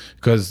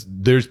 Because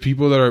there's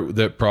people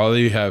that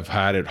probably have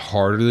had it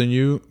harder than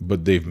you,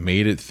 but they've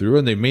made it through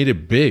and they made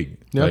it big.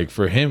 Yep. Like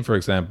for him, for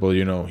example,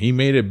 he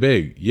made it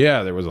big.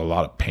 Yeah, there was a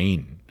lot of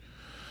pain.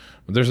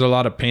 But there's a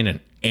lot of pain in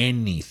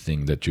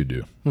anything that you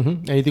do.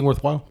 Mm-hmm. Anything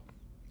worthwhile.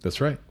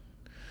 That's right.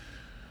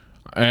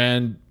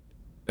 And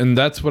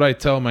that's what I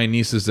tell my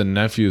nieces and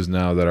nephews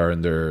now that are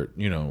in their,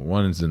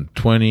 one's in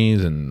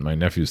 20s and my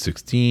nephew's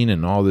 16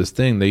 and all this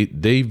thing.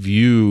 They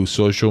view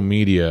social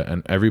media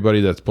and everybody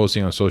that's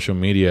posting on social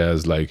media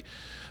as like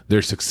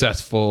they're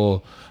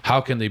successful.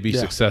 How can they be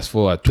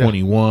successful at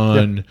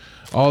 21? Yeah.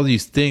 All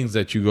these things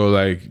that you go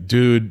like,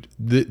 dude,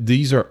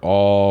 these are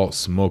all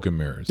smoke and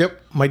mirrors. Yep.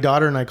 My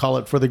daughter and I call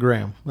it for the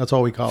gram. That's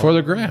all we call it. For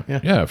the gram.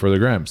 Yeah, for the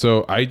gram.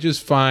 So I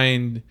just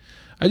find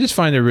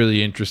it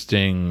really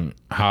interesting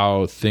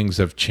how things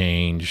have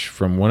changed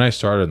from when I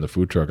started in the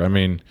food truck. I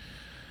mean,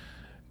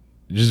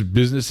 just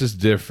business is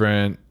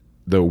different.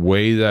 The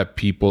way that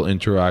people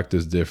interact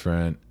is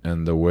different,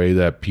 and the way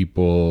that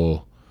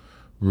people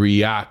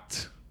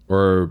react,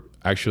 or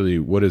actually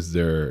what is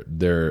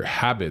their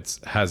habits,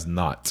 has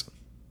not.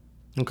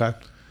 Okay.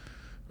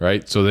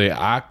 Right? So they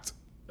act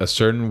a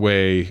certain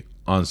way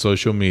on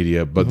social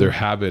media, but their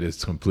habit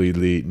is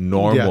completely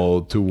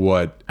normal to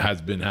what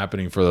has been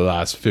happening for the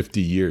last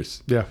 50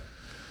 years. Yeah.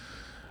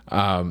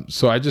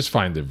 So I just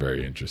find it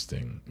very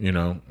interesting, you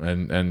know,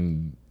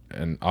 and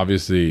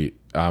obviously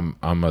I'm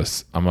a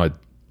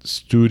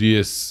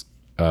studious,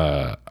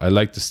 I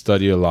like to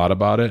study a lot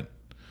about it.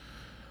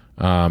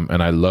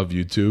 And I love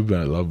YouTube, and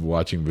I love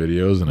watching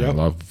videos, and I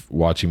love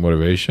watching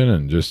motivation,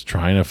 and just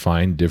trying to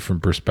find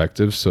different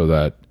perspectives so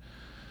that,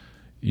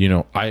 you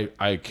know,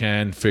 I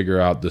can figure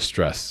out the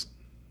stress,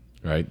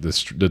 right?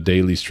 The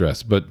daily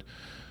stress. But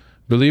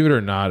believe it or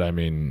not, I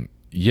mean,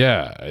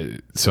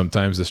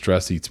 sometimes the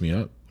stress eats me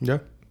up. Yeah.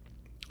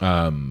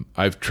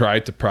 I've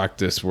tried to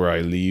practice where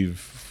I leave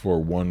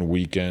for one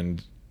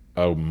weekend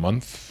a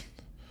month,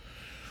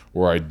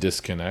 where I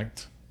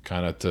disconnect,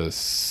 kind of to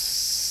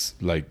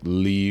like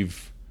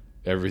leave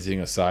everything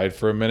aside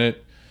for a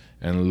minute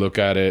and look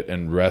at it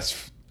and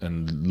rest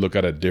and look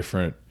at a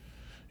different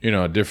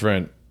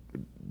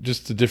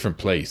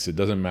place. It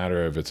doesn't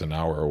matter if it's an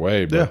hour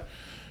away, but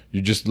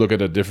you just look at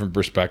a different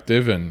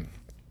perspective and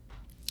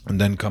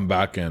then come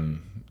back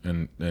and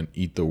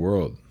eat the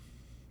world.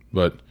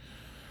 But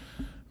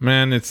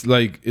man, it's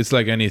like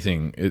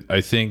anything. I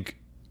think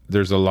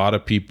there's a lot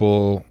of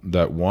people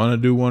that want to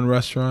do one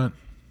restaurant,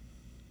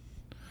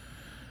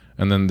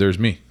 and then there's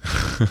me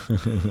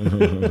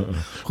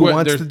who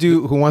wants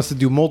to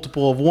do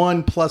multiple of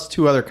one plus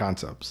two other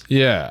concepts.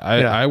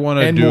 I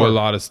want to do more. A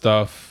lot of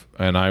stuff,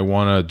 and I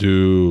want to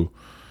do,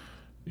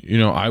 you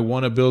know, I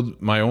want to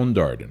build my own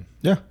Darden.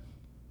 Yeah.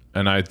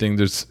 And I think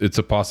it's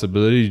a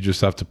possibility. You just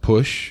have to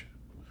push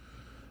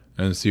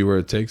and see where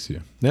it takes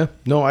you. Yeah.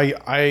 No,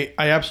 I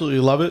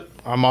absolutely love it.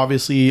 I'm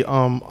obviously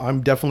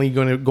I'm definitely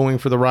going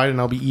for the ride, and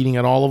I'll be eating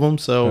at all of them,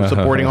 so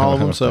supporting all of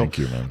them. So thank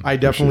you, man. I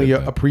definitely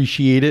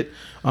appreciate it.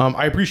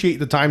 I appreciate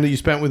the time that you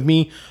spent with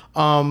me.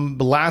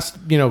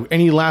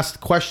 Any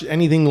last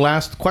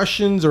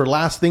questions or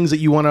last things that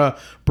you want to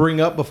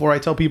bring up before I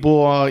tell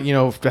people,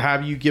 to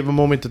have you give a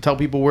moment to tell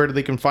people where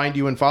they can find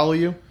you and follow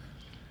you?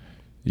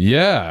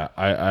 Yeah,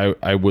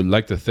 I would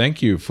like to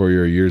thank you for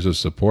your years of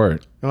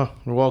support. Oh,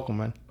 you're welcome,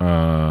 man.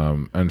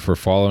 And for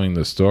following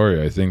the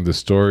story. I think the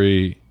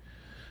story,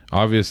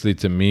 obviously,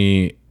 to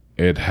me,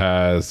 it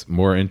has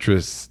more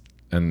interest,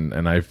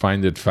 and I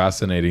find it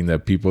fascinating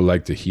that people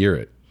like to hear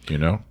it, you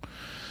know?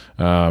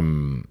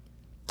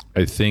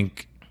 I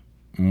think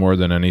more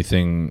than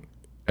anything,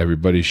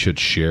 everybody should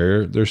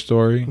share their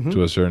story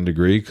to a certain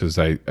degree, because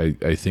I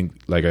think,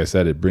 like I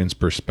said, it brings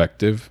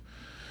perspective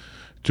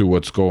to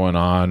what's going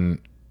on,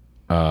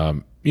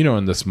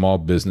 in the small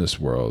business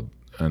world.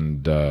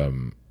 And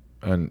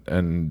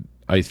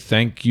I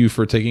thank you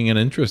for taking an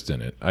interest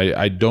in it.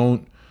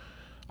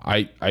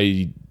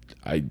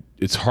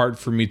 It's hard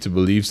for me to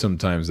believe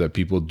sometimes that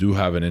people do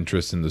have an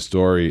interest in the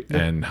story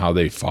and how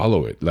they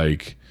follow it.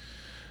 Like,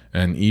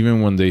 and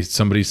even when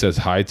somebody says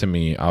hi to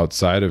me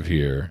outside of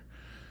here,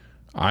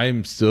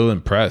 I'm still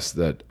impressed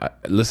that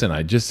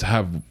I just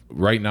have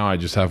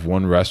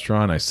one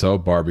restaurant. I sell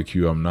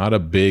barbecue. I'm not a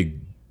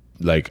big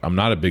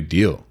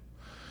deal.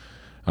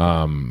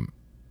 And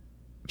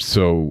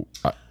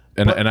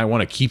I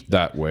want to keep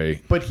that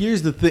way. But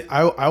here's the thing.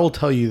 I will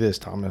tell you this,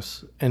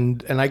 Thomas,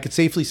 and I could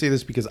safely say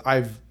this because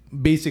I've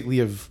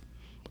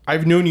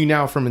known you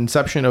now from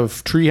inception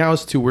of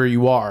Treehouse to where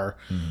you are.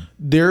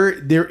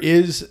 There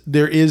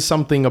is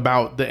something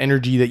about the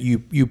energy that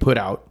you put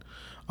out.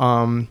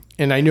 And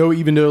I know,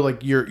 even though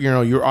like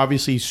you're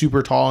obviously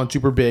super tall and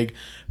super big,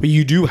 but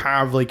you do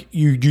have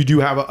you do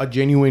have a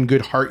genuine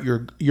good heart.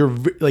 You're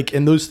like,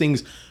 and those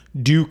things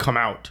do come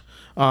out.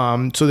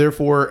 So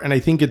therefore, and I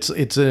think it's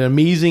an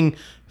amazing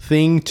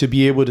thing to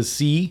be able to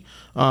see.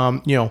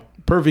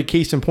 Perfect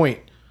case in point.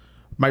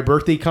 My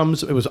birthday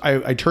comes.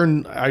 I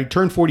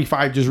turned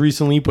 45 just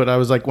recently, but I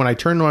was like, when I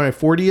turned on my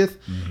 40th,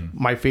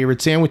 my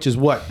favorite sandwich is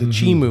what? The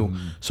Chimu.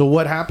 So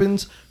what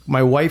happens?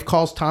 My wife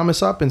calls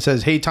Thomas up and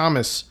says, "Hey,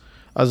 Thomas."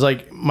 I was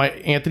like,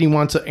 Anthony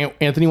wants a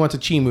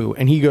Chimu,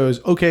 and he goes,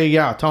 "Okay,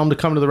 yeah, tell him to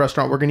come to the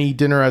restaurant. We're gonna eat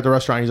dinner at the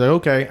restaurant." He's like,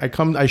 "Okay."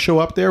 I show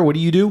up there. What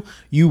do?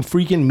 You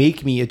freaking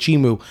make me a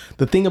Chimu.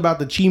 The thing about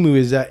the Chimu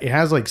is that it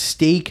has like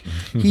steak.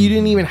 He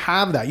didn't even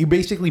have that. You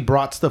basically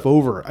brought stuff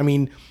over. I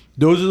mean,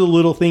 those are the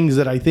little things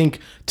that I think,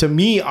 to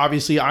me,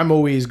 obviously, I'm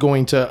always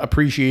going to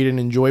appreciate and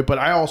enjoy. But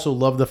I also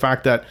love the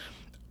fact that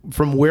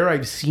from where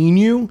I've seen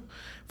you,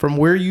 from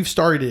where you've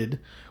started,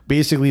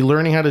 basically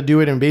learning how to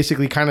do it and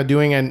basically kind of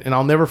doing, and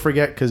I'll never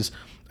forget, because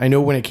I know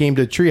when it came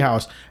to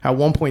Treehouse, at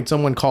one point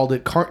someone called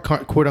it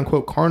quote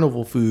unquote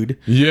carnival food.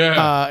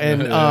 Yeah.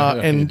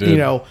 And you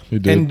know,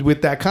 and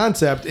with that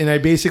concept, and I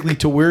basically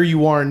to where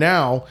you are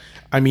now,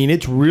 I mean,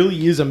 it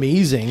really is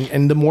amazing.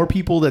 And the more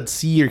people that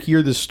see or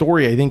hear this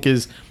story, I think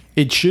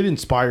it should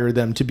inspire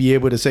them to be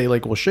able to say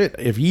like, well, shit,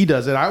 if he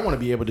does it, I want to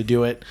be able to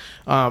do it.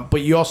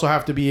 But you also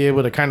have to be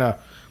able to kind of,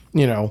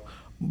 you know,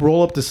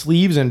 roll up the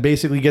sleeves and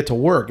basically get to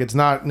work. It's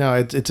not, no,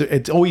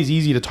 it's always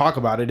easy to talk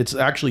about it. It's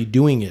actually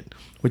doing it,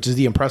 which is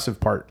the impressive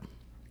part.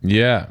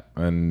 Yeah.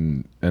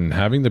 And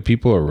having the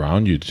people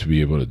around you to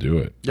be able to do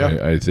it.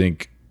 Yeah. I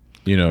think,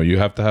 you know, you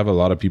have to have a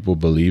lot of people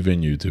believe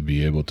in you to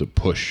be able to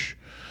push,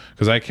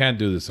 because I can't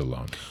do this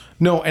alone.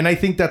 No. And I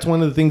think that's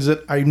one of the things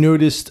that I've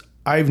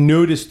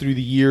noticed through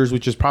the years,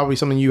 which is probably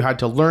something you had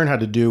to learn how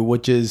to do,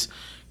 which is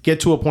get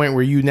to a point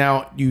where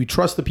you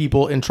trust the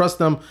people and trust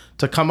them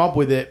to come up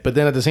with it. But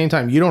then at the same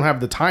time, you don't have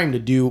the time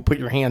to put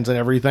your hands in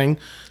everything.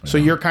 So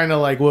you're kind of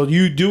like, well,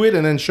 you do it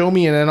and then show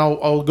me and then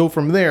I'll go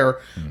from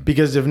there.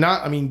 Because if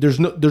not, I mean,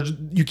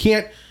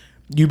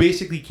 you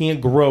basically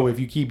can't grow if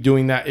you keep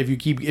doing that.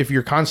 If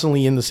you're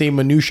constantly in the same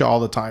minutia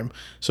all the time.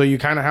 So you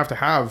kind of have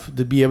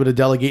to be able to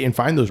delegate and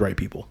find those right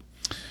people.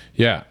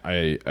 Yeah,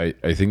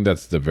 I think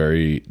that's the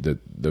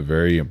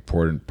very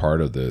important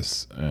part of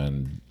this,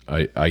 and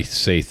I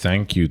say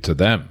thank you to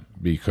them,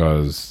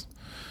 because,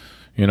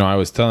 you know, I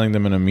was telling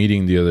them in a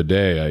meeting the other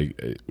day,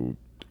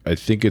 I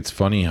think it's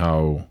funny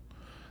how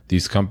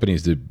these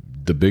companies,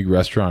 the big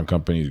restaurant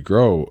companies,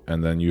 grow,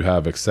 and then you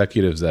have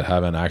executives that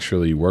haven't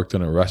actually worked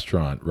in a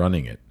restaurant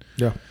running it.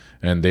 Yeah,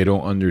 and they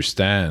don't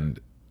understand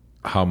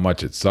how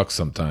much it sucks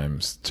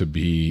sometimes to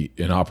be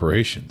in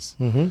operations.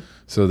 Mm-hmm.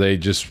 So they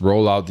just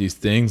roll out these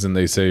things and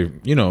they say,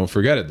 you know,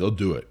 forget it, they'll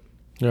do it.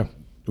 Yeah.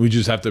 We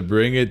just have to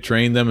bring it,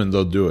 train them, and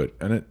they'll do it.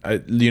 And I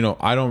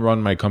don't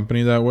run my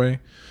company that way,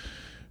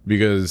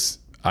 because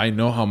I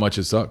know how much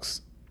it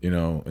sucks. You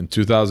know, in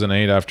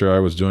 2008, after I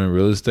was doing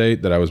real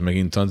estate, that I was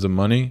making tons of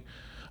money,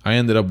 I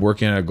ended up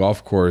working at a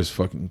golf course,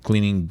 fucking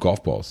cleaning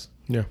golf balls.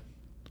 Yeah.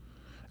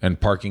 And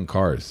parking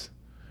cars.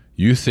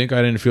 You think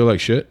I didn't feel like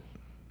shit?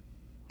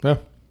 Yeah.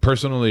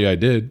 Personally, I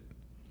did.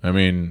 I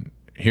mean,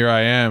 here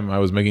I am. I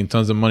was making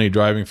tons of money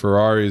driving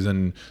Ferraris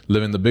and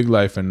living the big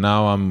life, and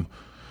now I'm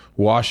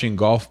washing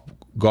golf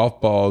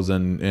balls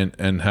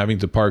and having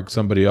to park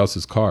somebody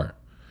else's car.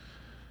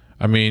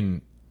 I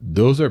mean,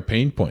 those are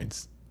pain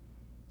points.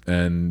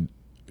 And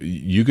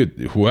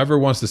whoever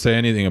wants to say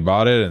anything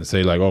about it and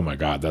say like, oh my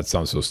God, that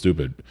sounds so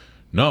stupid.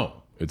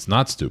 No, it's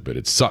not stupid.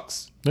 It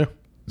sucks. Yeah.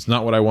 It's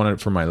not what I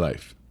wanted for my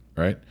life.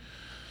 Right.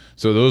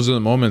 So those are the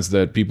moments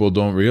that people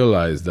don't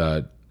realize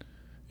that,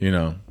 you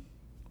know,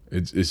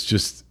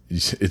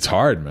 it's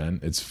hard, man.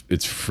 It's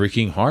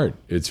freaking hard.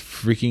 It's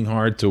freaking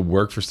hard to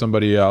work for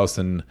somebody else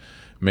and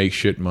make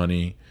shit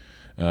money.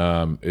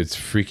 It's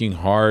freaking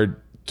hard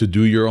to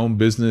do your own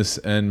business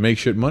and make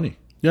shit money.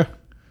 Yeah.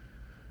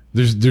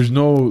 There's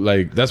no,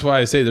 like, that's why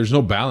I say there's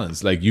no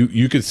balance. Like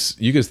you could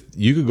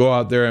go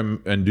out there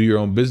and do your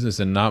own business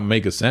and not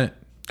make a cent.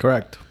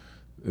 Correct.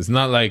 It's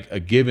not like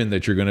a given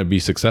that you're going to be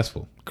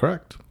successful.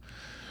 Correct.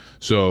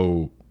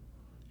 So,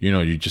 you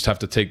know, you just have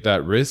to take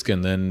that risk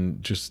and then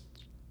just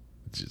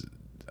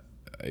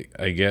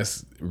I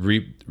guess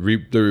reap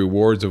the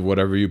rewards of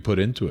whatever you put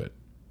into it.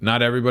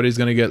 Not everybody's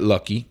going to get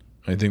lucky.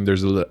 I think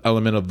there's an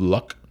element of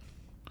luck,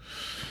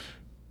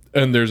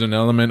 and there's an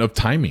element of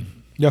timing.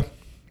 Yeah.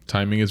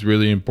 Timing is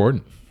really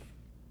important.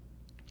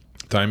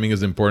 Timing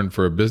is important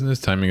for a business.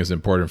 Timing is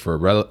important for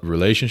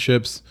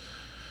relationships.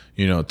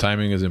 You know,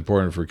 timing is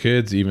important for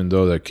kids, even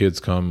though that kids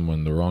come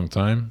when the wrong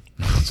time.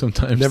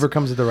 Sometimes never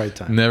comes at the right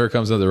time. Never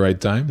comes at the right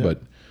time, yeah.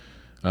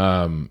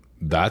 But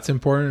that's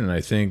important. And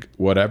I think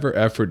whatever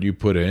effort you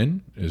put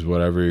in is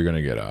whatever you're going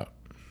to get out.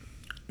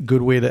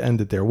 Good way to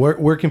end it there.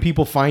 Where can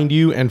people find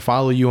you and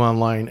follow you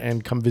online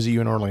and come visit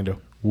you in Orlando?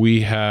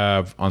 We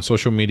have on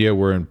social media,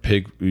 we're in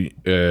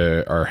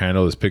our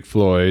handle is Pig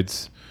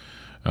Floyd's,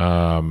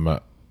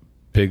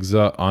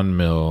 Pizza on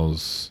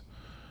Mills,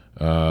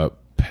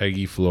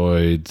 Peggy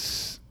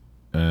Floyd's,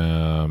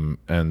 and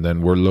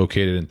then we're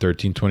located in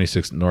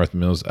 1326 North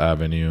Mills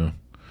Avenue.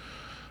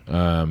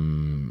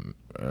 And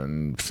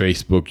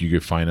Facebook, you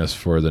could find us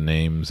for the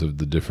names of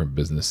the different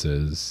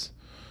businesses.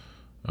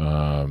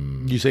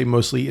 You say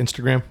mostly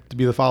Instagram to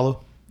be the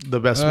follow? The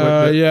best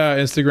way? Yeah,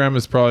 Instagram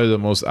is probably the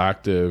most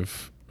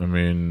active. I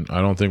mean,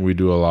 I don't think we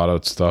do a lot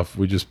of stuff.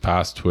 We just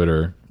pass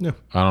Twitter. Yeah.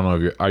 I don't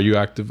know if are you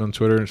active on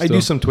Twitter still? I do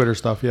some Twitter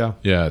stuff, yeah.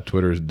 Yeah,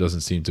 Twitter doesn't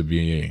seem to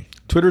be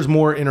Twitter's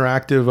more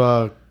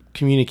interactive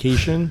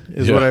communication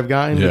is what I've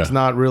gotten. Yeah. It's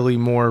not really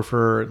more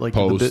for like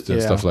posts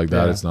and stuff like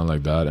that. Yeah. It's not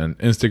like that. And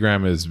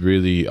Instagram is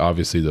really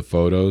obviously the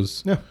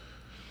photos. Yeah.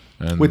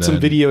 And with some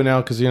video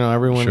now, because, you know,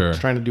 everyone's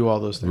trying to do all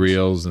those things.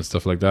 Reels and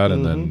stuff like that.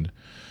 Mm-hmm. And then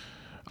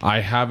I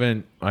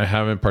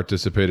haven't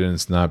participated in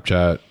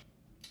Snapchat,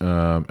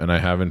 and I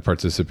haven't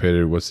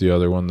participated. What's the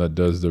other one that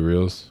does the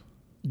reels?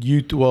 Do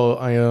you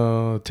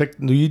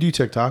do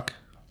TikTok?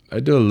 I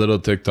do a little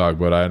TikTok,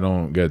 but I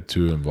don't get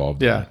too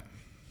involved. Yeah.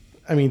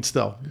 I mean,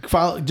 still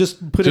follow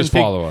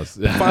us.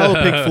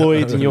 Follow Pink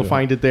Floyd's and you'll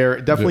find it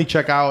there. Definitely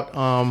check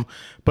out.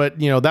 But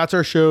that's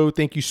our show.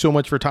 Thank you so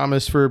much for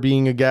Thomas for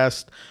being a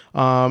guest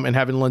and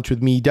having lunch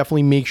with me.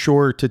 Definitely make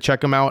sure to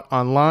check him out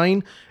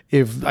online.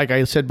 If, like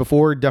I said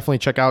before, definitely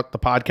check out the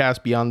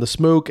podcast Beyond the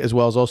Smoke, as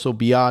well as also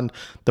Beyond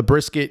the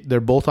Brisket. They're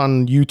both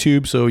on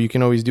YouTube, so you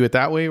can always do it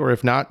that way. Or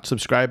if not,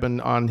 subscribe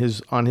on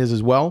his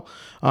as well.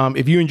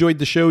 If you enjoyed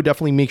the show,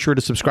 definitely make sure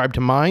to subscribe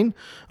to mine.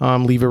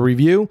 Leave a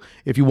review.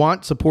 If you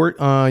want support,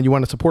 you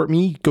want to support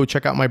me, go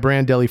check out my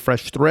brand, Deli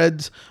Fresh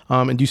Threads,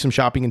 and do some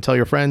shopping and tell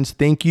your friends.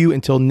 Thank you.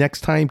 Until next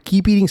time,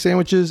 keep eating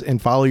sandwiches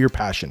and follow your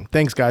passion.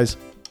 Thanks, guys.